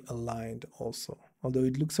vertically aligned also. Although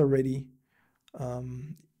it looks already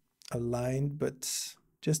aligned, but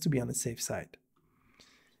just to be on the safe side.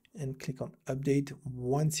 And click on update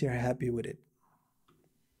once you're happy with it.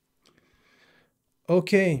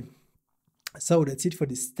 Okay, so that's it for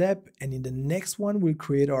this step, and in the next one we'll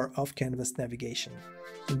create our off-canvas navigation.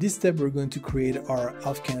 In this step we're going to create our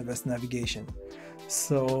off-canvas navigation.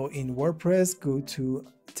 So in WordPress, go to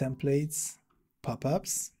templates,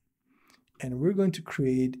 pop-ups, and we're going to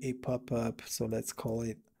create a pop-up. So let's call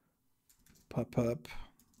it pop-up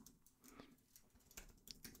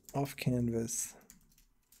off-canvas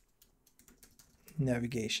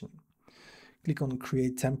navigation. Click on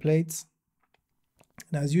create templates.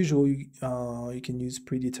 And as usual, you can use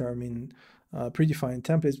predefined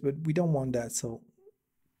templates, but we don't want that, so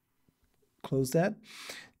close that.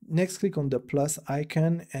 Next, click on the plus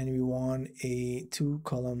icon, and we want a 2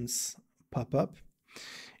 columns pop-up.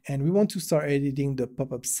 And we want to start editing the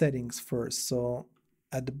pop-up settings first. So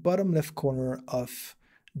at the bottom left corner of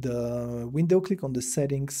the window, click on the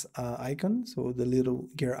settings icon, so the little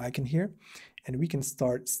gear icon here, and we can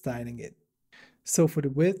start styling it. So for the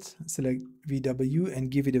width, select VW and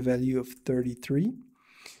give it a value of 33.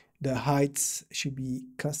 The height should be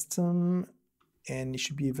custom and it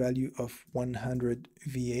should be a value of 100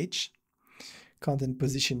 VH. Content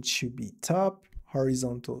position should be top.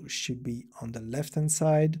 Horizontal should be on the left hand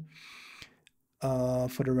side.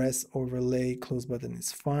 For the rest, overlay, close button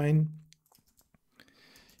is fine.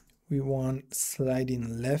 We want slide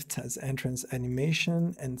in left as entrance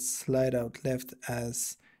animation and slide out left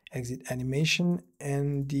as exit animation,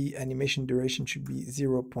 and the animation duration should be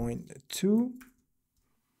 0.2,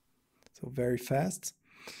 so very fast.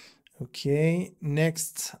 Okay,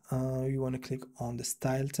 next you want to click on the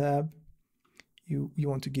style tab. You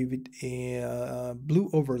want to give it a blue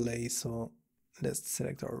overlay, so let's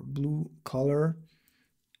select our blue color.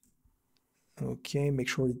 Okay, make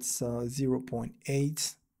sure it's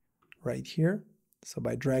 0.8 right here. So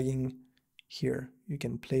by dragging here you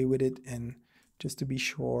can play with it, and just to be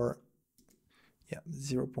sure, yeah,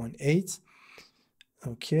 0.8.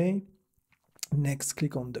 Okay, next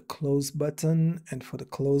click on the close button, and for the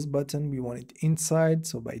close button we want it inside,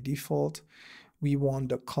 so by default we want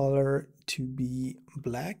the color to be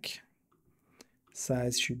black,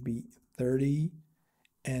 size should be 30,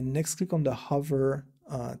 and next click on the hover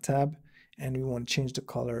tab and we want to change the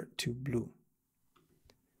color to blue.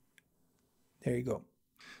 There you go.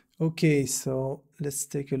 Okay, so let's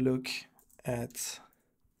take a look at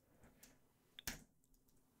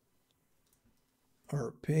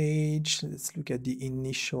our page. Let's look at the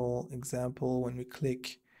initial example. When we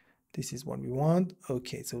click, this is what we want.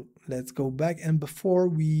 Okay, so let's go back, and before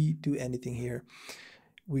we do anything here,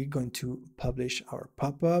 we're going to publish our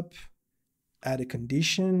pop-up, add a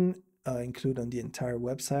condition, include on the entire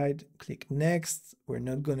website, click next. We're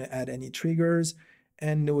not going to add any triggers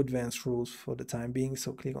and no advanced rules for the time being,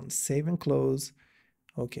 so click on save and close.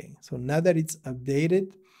 Okay, so now that it's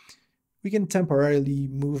updated, we can temporarily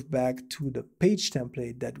move back to the page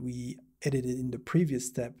template that we edited in the previous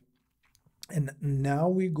step. And now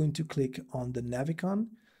we're going to click on the navicon.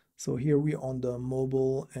 So here we're on the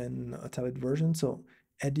mobile and tablet version. So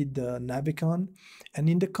edit the navicon. And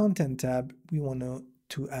in the content tab, we want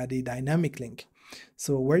to add a dynamic link.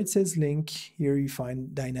 So where it says link, here you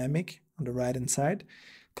find dynamic on the right hand side.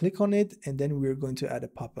 Click on it, and then we're going to add a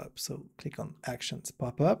pop-up. So click on actions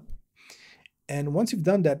pop-up. And once you've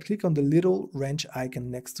done that, click on the little wrench icon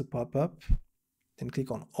next to pop-up, then click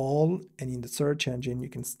on all, and in the search engine, you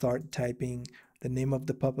can start typing the name of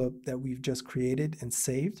the pop-up that we've just created and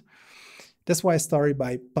saved. That's why I started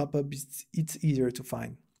by pop-up, it's easier to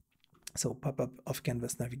find. So pop-up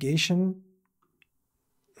off-canvas navigation.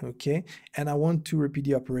 Okay, and I want to repeat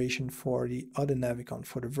the operation for the other navicon,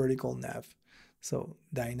 for the vertical nav. So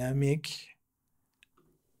dynamic,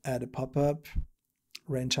 add a pop-up,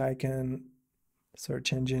 wrench icon,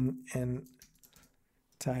 search engine, and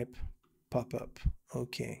type pop-up.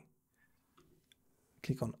 Okay,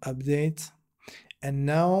 click on update, and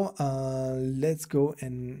now let's go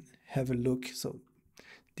and have a look. So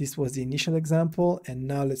this was the initial example, and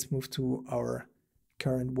now let's move to our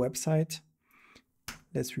current website.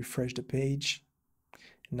 Let's refresh the page.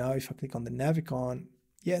 Now if I click on the navicon,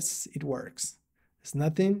 yes, it works. It's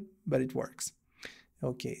nothing, but it works.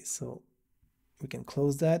 Okay, so we can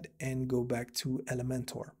close that and go back to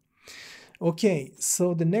Elementor. Okay,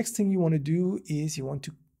 so the next thing you want to do is you want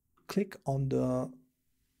to click on the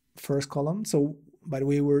first column. So by the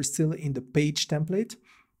way, we're still in the page template.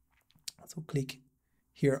 So click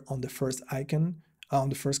here on the first icon, on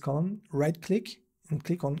the first column, right click and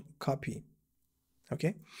click on copy.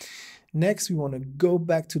 Okay. Next, we want to go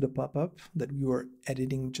back to the pop-up that we were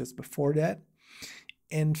editing just before that.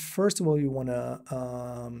 And first of all, you want to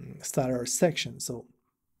start our section. So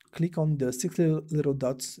click on the 6 little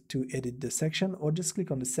dots to edit the section, or just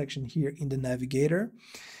click on the section here in the navigator.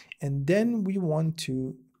 And then we want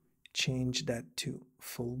to change that to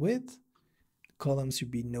full width. Columns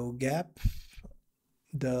should be no gap.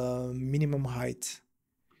 The minimum height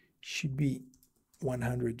should be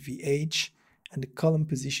 100 VH, and the column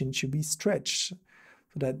position should be stretched so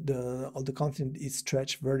that all the content is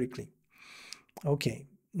stretched vertically. Okay,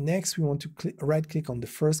 next we want to right click on the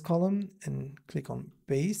first column and click on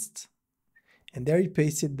paste, and there you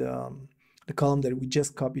pasted the column that we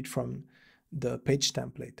just copied from the page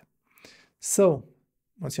template. So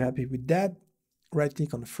once you're happy with that, right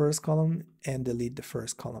click on the first column and delete the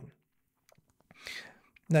first column.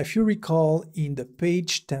 Now if you recall, in the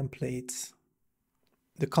page template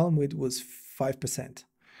the column width was 5%,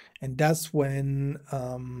 and that's when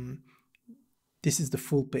this is the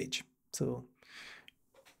full page. So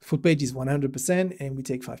full page is 100% and we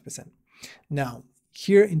take 5%. Now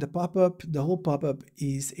here in the pop-up, the whole pop-up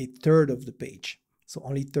is a third of the page, so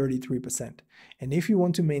only 33%. And if you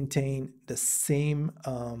want to maintain the same,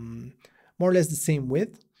 more or less the same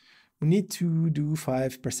width, we need to do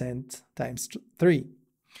 5% times 3.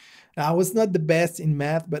 Now I was not the best in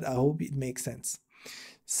math, but I hope it makes sense.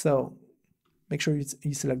 So make sure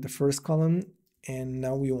you select the first column, and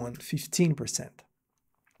now we want 15%.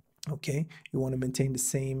 Okay, you want to maintain the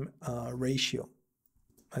same ratio.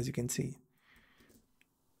 As you can see,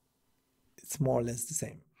 it's more or less the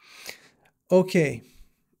same. Okay,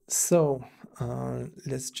 so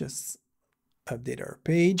let's just update our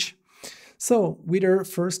page. So with our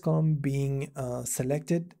first column being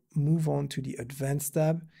selected, move on to the Advanced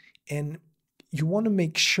tab, and you want to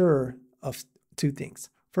make sure of two things.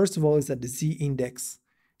 First of all is that the Z index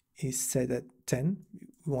is set at 10.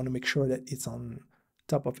 We want to make sure that it's on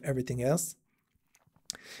top of everything else.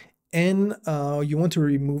 And you want to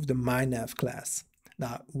remove the myNav class.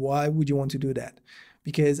 Now, why would you want to do that?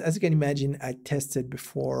 Because as you can imagine, I tested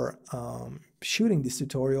before shooting this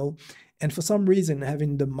tutorial, and for some reason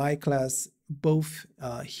having the my class both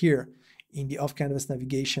here in the off-canvas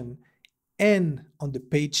navigation and on the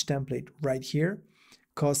page template right here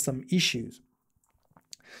caused some issues.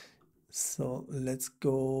 So let's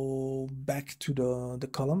go back to the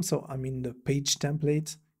column. So I'm in the page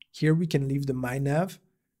template. Here we can leave the myNav,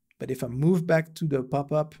 but if I move back to the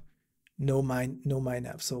pop-up, no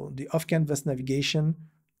myNav. So the off-canvas navigation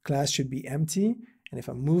class should be empty. And if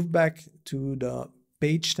I move back to the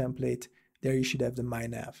page template, there you should have the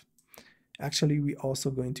myNav. Actually, we're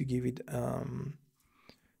also going to give it a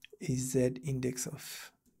Z index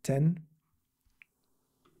of 10.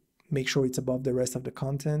 Make sure it's above the rest of the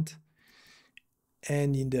content.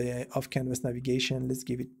 And in the off-canvas navigation, let's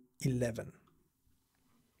give it 11.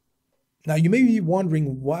 Now you may be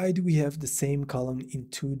wondering, why do we have the same column in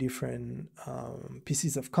two different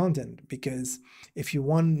pieces of content? Because if you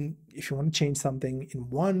want to change something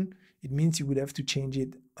in one, it means you would have to change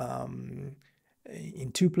it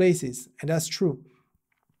in two places, and that's true.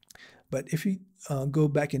 But if we go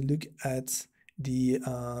back and look at the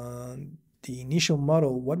initial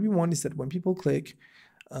model, what we want is that when people click,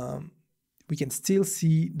 we can still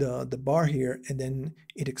see the bar here, and then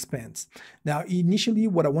it expands. Now, initially,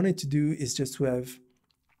 what I wanted to do is just to have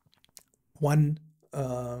one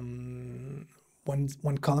column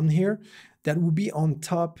here that will be on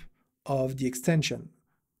top of the extension,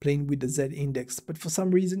 playing with the Z index. But for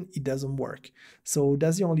some reason, it doesn't work. So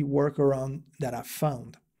that's the only workaround that I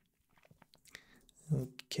found.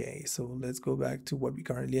 Okay, so let's go back to what we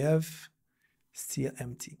currently have. Still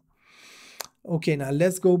empty. Okay, now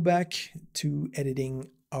let's go back to editing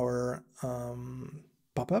our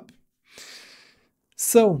pop-up.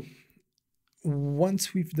 So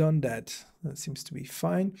once we've done that, that seems to be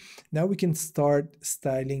fine. Now we can start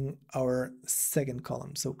styling our second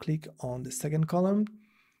column. So click on the second column,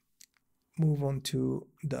 move on to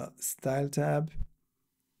the Style tab,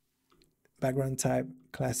 background type,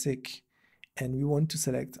 classic, and we want to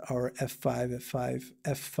select our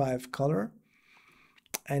F5 color.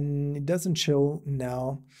 And it doesn't show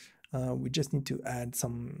now We just need to add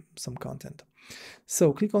some content.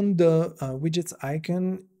 So click on the widgets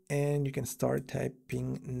icon and you can start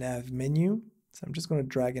typing nav menu. So I'm just going to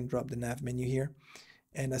drag and drop the nav menu here.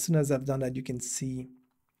 And as soon as I've done that, you can see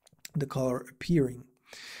the color appearing.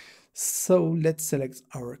 So let's select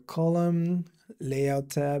our column,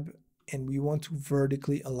 layout tab, and we want to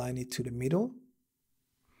vertically align it to the middle.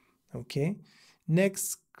 Okay.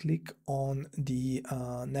 Next, click on the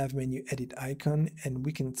nav menu edit icon and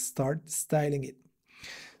we can start styling it.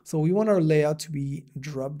 So we want our layout to be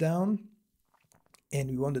drop down and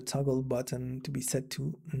we want the toggle button to be set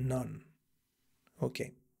to none.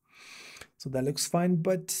 Okay. So that looks fine,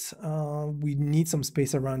 but we need some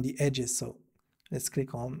space around the edges. So let's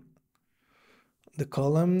click on the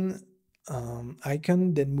column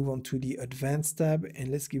icon, then move on to the advanced tab and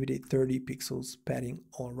let's give it a 30 pixels padding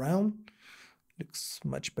all around. Looks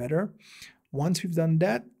much better. Once we've done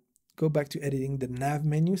that, go back to editing the nav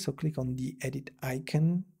menu. So click on the edit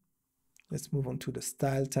icon. Let's move on to the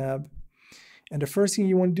style tab. And the first thing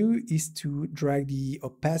you want to do is to drag the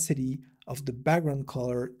opacity of the background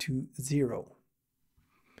color to 0.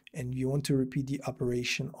 And you want to repeat the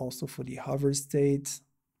operation also for the hover state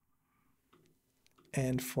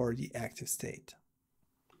and for the active state.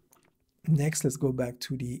 Next, let's go back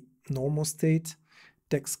to the normal state.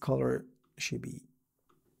 Text color should be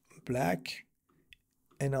black,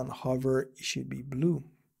 and on hover, it should be blue.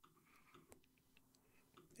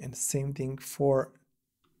 And the same thing for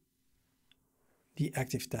the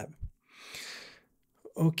active tab.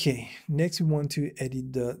 Okay, next we want to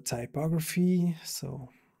edit the typography. So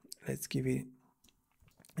let's give it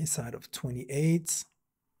a size of 28.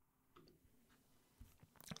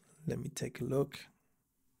 Let me take a look.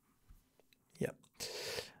 Yeah.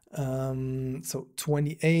 So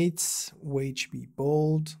 28, weight should be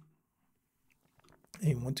bold. And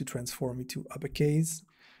you want to transform it to uppercase.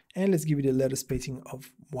 And let's give it a letter spacing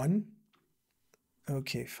of 1.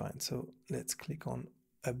 Okay, fine. So let's click on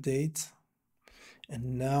update.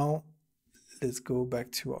 And now let's go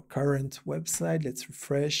back to our current website. Let's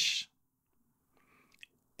refresh.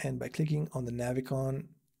 And by clicking on the navicon,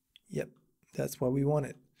 yep, that's what we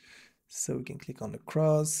wanted. So we can click on the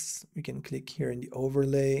cross, we can click here in the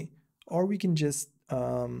overlay, or we can just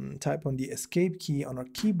type on the escape key on our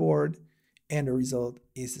keyboard and the result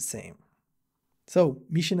is the same. So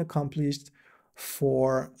mission accomplished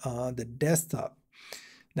for the desktop.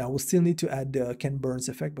 Now we'll still need to add the Ken Burns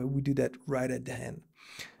effect, but we do that right at the end.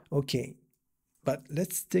 Okay, but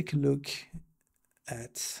let's take a look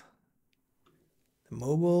at the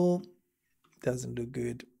mobile. Doesn't look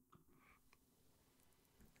good.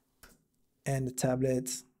 And the tablet.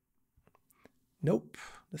 Nope,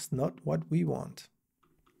 that's not what we want.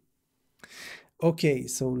 Okay,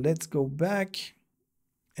 so let's go back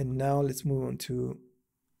and now let's move on to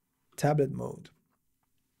tablet mode.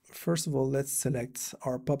 First of all, let's select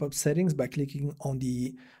our pop-up settings by clicking on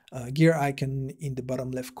the gear icon in the bottom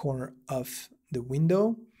left corner of the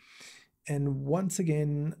window. And once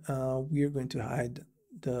again, we are going to hide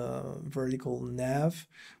the vertical nav.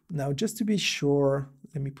 Now, just to be sure,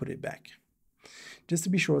 let me put it back. Just to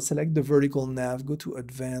be sure, select the vertical nav, go to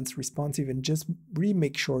advanced, responsive, and just really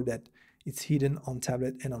make sure that it's hidden on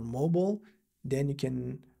tablet and on mobile. Then you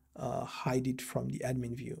can hide it from the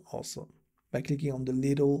admin view also by clicking on the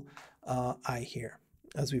little eye here,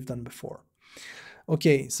 as we've done before.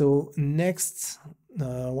 Okay, so next,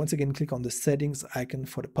 once again, click on the settings icon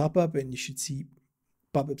for the pop-up and you should see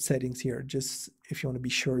pop-up settings here, just if you want to be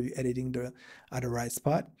sure you're editing at the right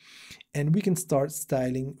spot. And we can start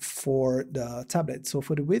styling for the tablet. So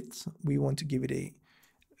for the width, we want to give it a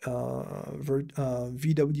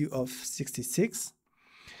VW of 66.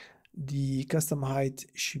 The custom height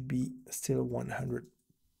should be still 100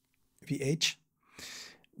 VH.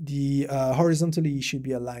 The horizontally should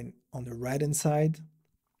be aligned on the right hand side.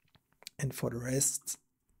 And for the rest,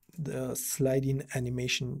 the sliding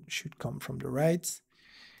animation should come from the right.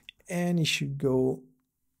 And it should go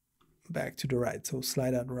back to the right. So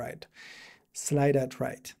slide out right, slide out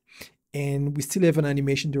right. And we still have an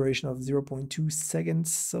animation duration of 0.2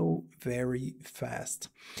 seconds, so very fast.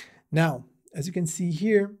 Now, as you can see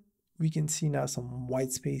here, we can see now some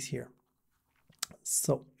white space here.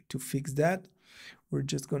 So to fix that, we're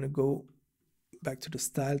just going to go back to the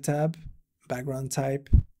style tab, background type,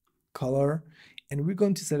 color, and we're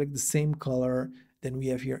going to select the same color than we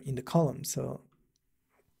have here in the column. So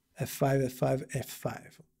F5, F5,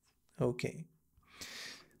 F5. Okay.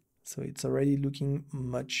 So it's already looking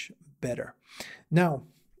much better. Now,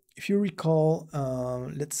 if you recall,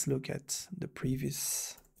 let's look at the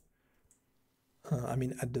previous,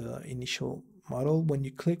 at the initial model. When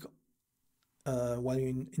you click while you're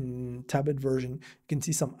in tablet version, you can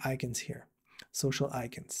see some icons here, social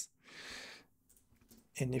icons.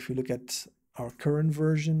 And if we look at our current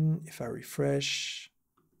version, if I refresh,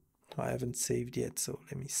 I haven't saved yet, so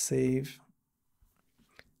let me save.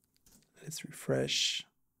 Let's refresh.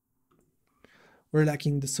 We're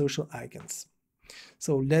lacking the social icons.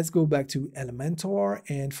 So let's go back to Elementor,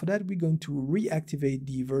 and for that we're going to reactivate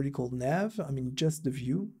the vertical nav, just the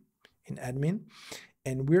view in admin,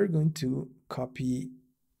 and we're going to copy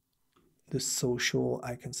the social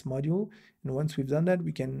icons module. And once we've done that,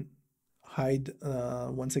 we can hide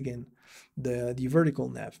once again the vertical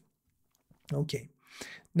nav. Okay,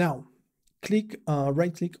 now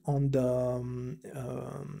right click on the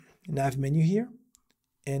nav menu here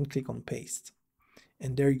and click on paste.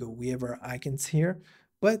 And there you go, we have our icons here,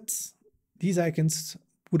 but these icons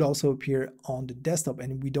would also appear on the desktop,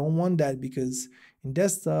 and we don't want that because in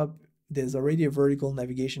desktop there's already a vertical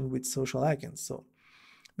navigation with social icons. So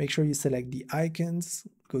make sure you select the icons,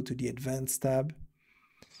 go to the advanced tab,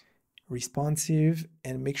 responsive,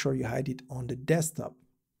 and make sure you hide it on the desktop.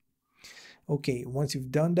 Okay, once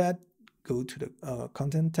you've done that, go to the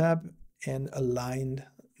content tab and align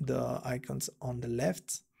the icons on the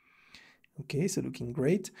left. Okay, so looking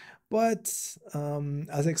great, but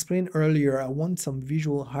as I explained earlier, I want some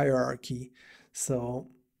visual hierarchy, so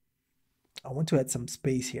I want to add some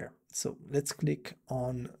space here. So let's click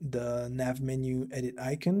on the nav menu edit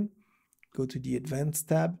icon, go to the advanced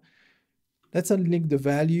tab. Let's unlink the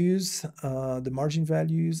values, the margin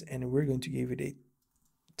values, and we're going to give it a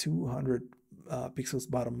 200 pixels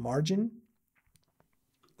bottom margin.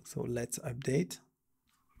 So let's update.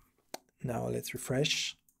 Now let's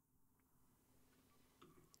refresh.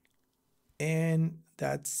 And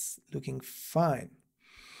that's looking fine.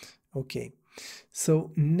 Okay,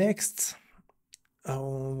 so next,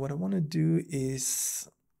 what I want to do is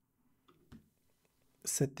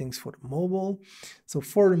set things for the mobile. So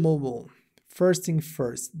for the mobile, first thing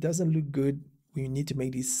first, doesn't look good. We need to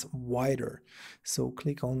make this wider. So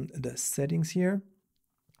click on the settings here,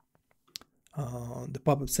 the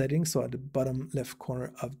pop-up settings. So at the bottom left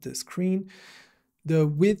corner of the screen, the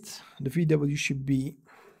width, the VW should be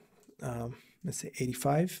let's say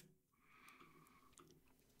 85.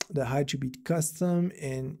 The height should be custom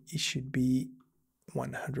and it should be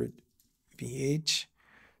 100 VH,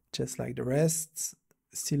 just like the rest.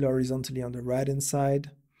 Still horizontally on the right hand side.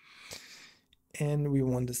 And we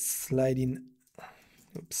want the sliding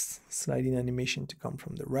animation to come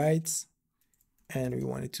from the right. And we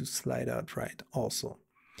want it to slide out right also.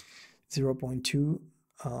 0.2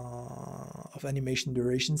 of animation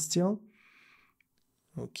duration still.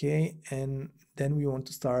 Okay, and then we want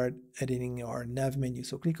to start editing our nav menu.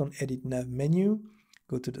 So click on edit nav menu,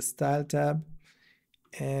 go to the style tab,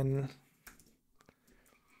 and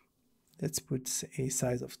let's put a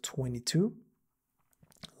size of 22.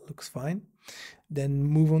 Looks fine. Then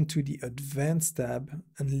move on to the advanced tab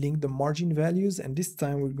and link the margin values, and this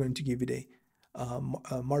time we're going to give it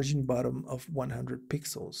a margin bottom of 100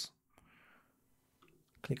 pixels.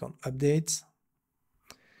 Click on update.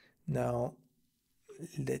 Now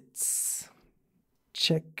let's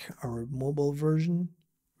check our mobile version,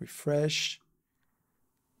 refresh,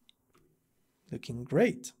 looking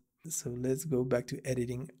great. So let's go back to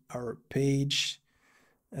editing our page.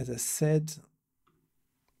 As I said,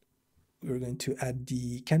 we're going to add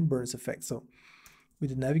the Ken Burns effect. So with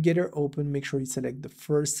the navigator open, make sure you select the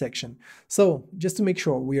first section. So just to make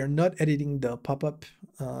sure, we are not editing the pop-up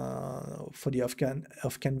for the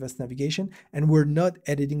off-canvas navigation, and we're not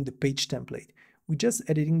editing the page template. We're just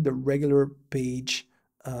editing the regular page,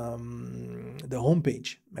 the home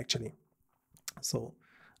page, actually. So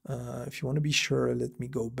if you want to be sure, let me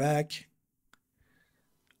go back.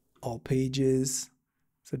 All pages.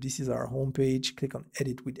 So this is our home page. Click on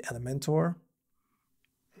Edit with Elementor.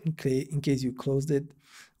 Okay, in case you closed it.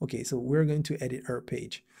 Okay, so we're going to edit our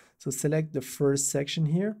page. So select the first section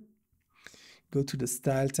here. Go to the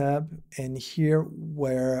Style tab, and here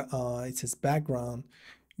where it says background,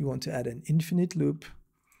 you want to add an infinite loop.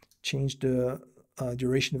 Change the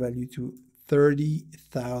duration value to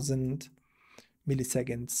 30,000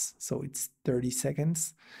 milliseconds, so it's 30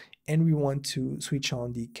 seconds, and we want to switch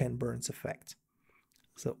on the Ken Burns effect.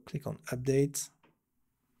 So click on update.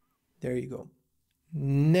 There you go.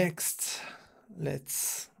 Next,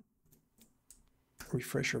 let's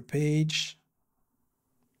refresh our page.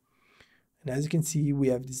 And as you can see, we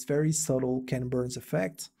have this very subtle Ken Burns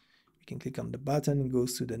effect. We can click on the button and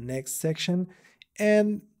goes to the next section,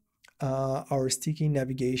 and our sticky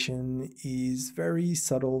navigation is very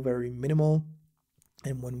subtle, very minimal.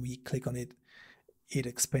 And when we click on it, it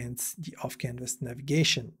expands the off-canvas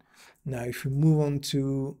navigation. Now, if we move on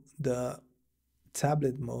to the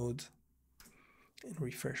tablet mode and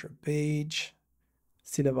refresh our page,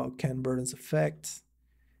 still have our Ken Burns effect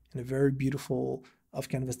and a very beautiful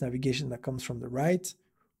off-canvas navigation that comes from the right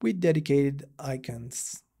with dedicated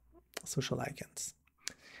icons, social icons.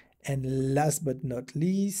 And last but not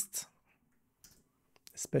least,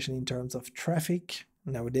 especially in terms of traffic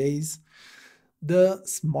nowadays, the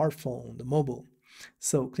smartphone, the mobile.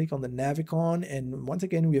 So click on the navicon, and once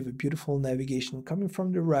again we have a beautiful navigation coming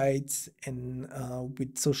from the right and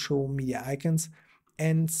with social media icons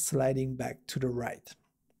and sliding back to the right.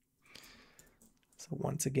 So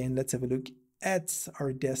once again, let's have a look at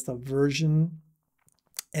our desktop version.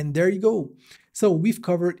 And there you go. So we've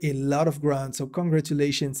covered a lot of ground. So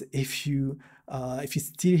congratulations if you're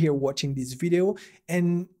still here watching this video,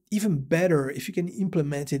 and even better if you can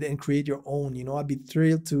implement it and create your own. I'd be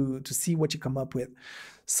thrilled to see what you come up with.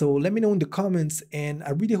 So let me know in the comments, and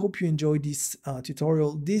I really hope you enjoyed this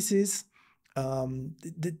tutorial. This is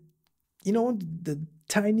the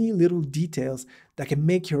tiny little details that can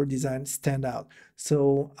make your design stand out.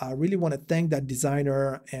 So I really want to thank that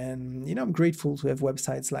designer, and I'm grateful to have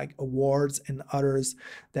websites like Awards and others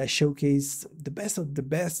that showcase the best of the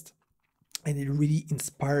best, and it really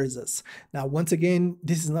inspires us. Now, once again,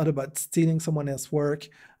 this is not about stealing someone else's work,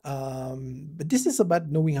 but this is about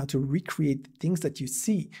knowing how to recreate things that you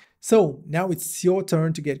see. So now it's your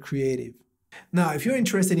turn to get creative. Now, if you're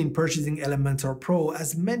interested in purchasing Elementor Pro,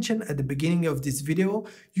 as mentioned at the beginning of this video,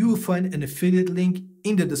 you will find an affiliate link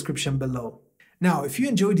in the description below. Now, if you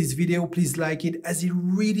enjoyed this video, please like it, as it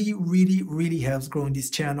really helps growing this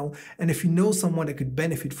channel. And if you know someone that could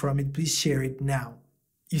benefit from it, please share it now.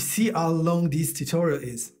 You see how long this tutorial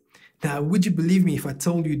is. Now, would you believe me if I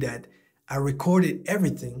told you that I recorded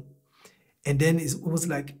everything and then it was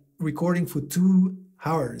like recording for 2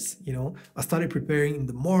 hours? I started preparing in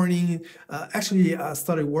the morning. Actually, I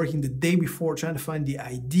started working the day before trying to find the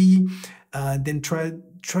ID, then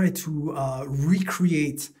try to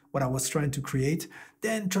recreate what I was trying to create,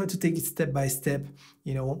 then try to take it step by step,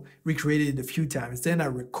 recreated it a few times. Then I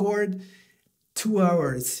record 2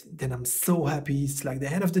 hours. Then I'm so happy. It's like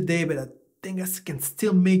the end of the day, but I think I can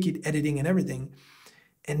still make it, editing and everything.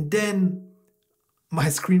 And then my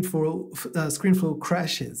ScreenFlow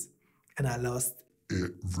crashes and I lost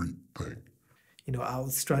everything. I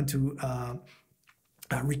was trying to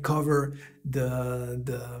recover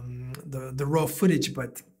the raw footage,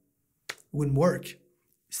 but it wouldn't work.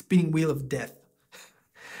 Spinning wheel of death.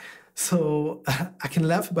 So I can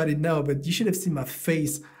laugh about it now, but you should have seen my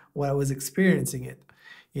face while I was experiencing it,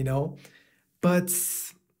 But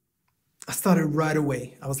I started right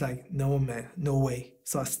away. I was like, no, man, no way.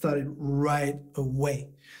 So I started right away.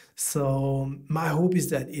 So my hope is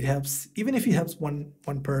that it helps, even if it helps one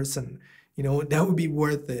person, that would be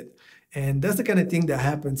worth it. And that's the kind of thing that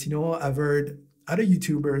happens. I've heard other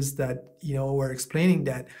YouTubers that, were explaining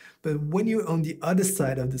that, but when you're on the other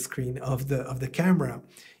side of the screen of the camera,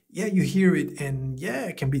 yeah, you hear it, and yeah,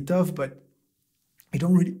 it can be tough, but you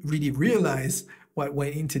don't really realize what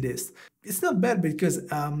went into this. It's not bad because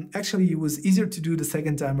actually it was easier to do the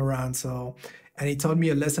second time around. And he taught me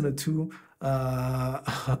a lesson or two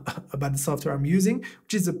about the software I'm using,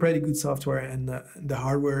 which is a pretty good software, and the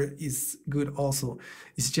hardware is good also.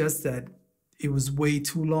 It's just that it was way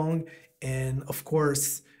too long, and of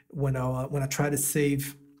course, when I try to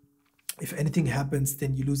save, if anything happens,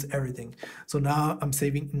 then you lose everything. So now I'm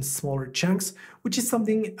saving in smaller chunks, which is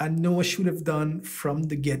something I know I should have done from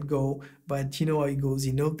the get-go, but you know how it goes.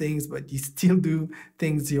 You know things, but you still do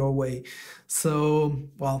things your way. So,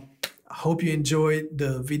 well, I hope you enjoyed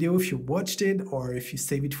the video if you watched it, or if you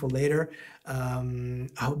save it for later. I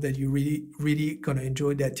hope that you really gonna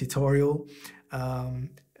enjoy that tutorial.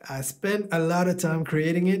 I spent a lot of time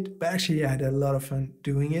creating it, but actually I had a lot of fun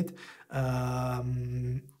doing it.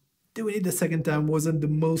 Doing it the second time wasn't the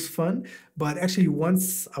most fun, but actually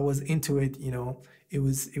once I was into it, it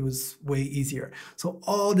was way easier. So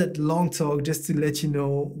all that long talk just to let you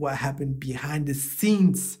know what happened behind the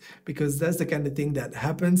scenes, because that's the kind of thing that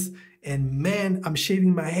happens. And man, I'm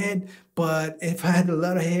shaving my head, but if I had a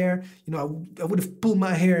lot of hair, I would have pulled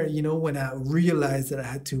my hair, when I realized that I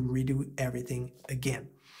had to redo everything again.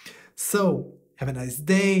 So have a nice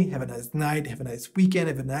day, have a nice night, have a nice weekend,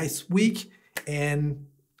 have a nice week, and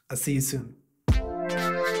I'll see you soon.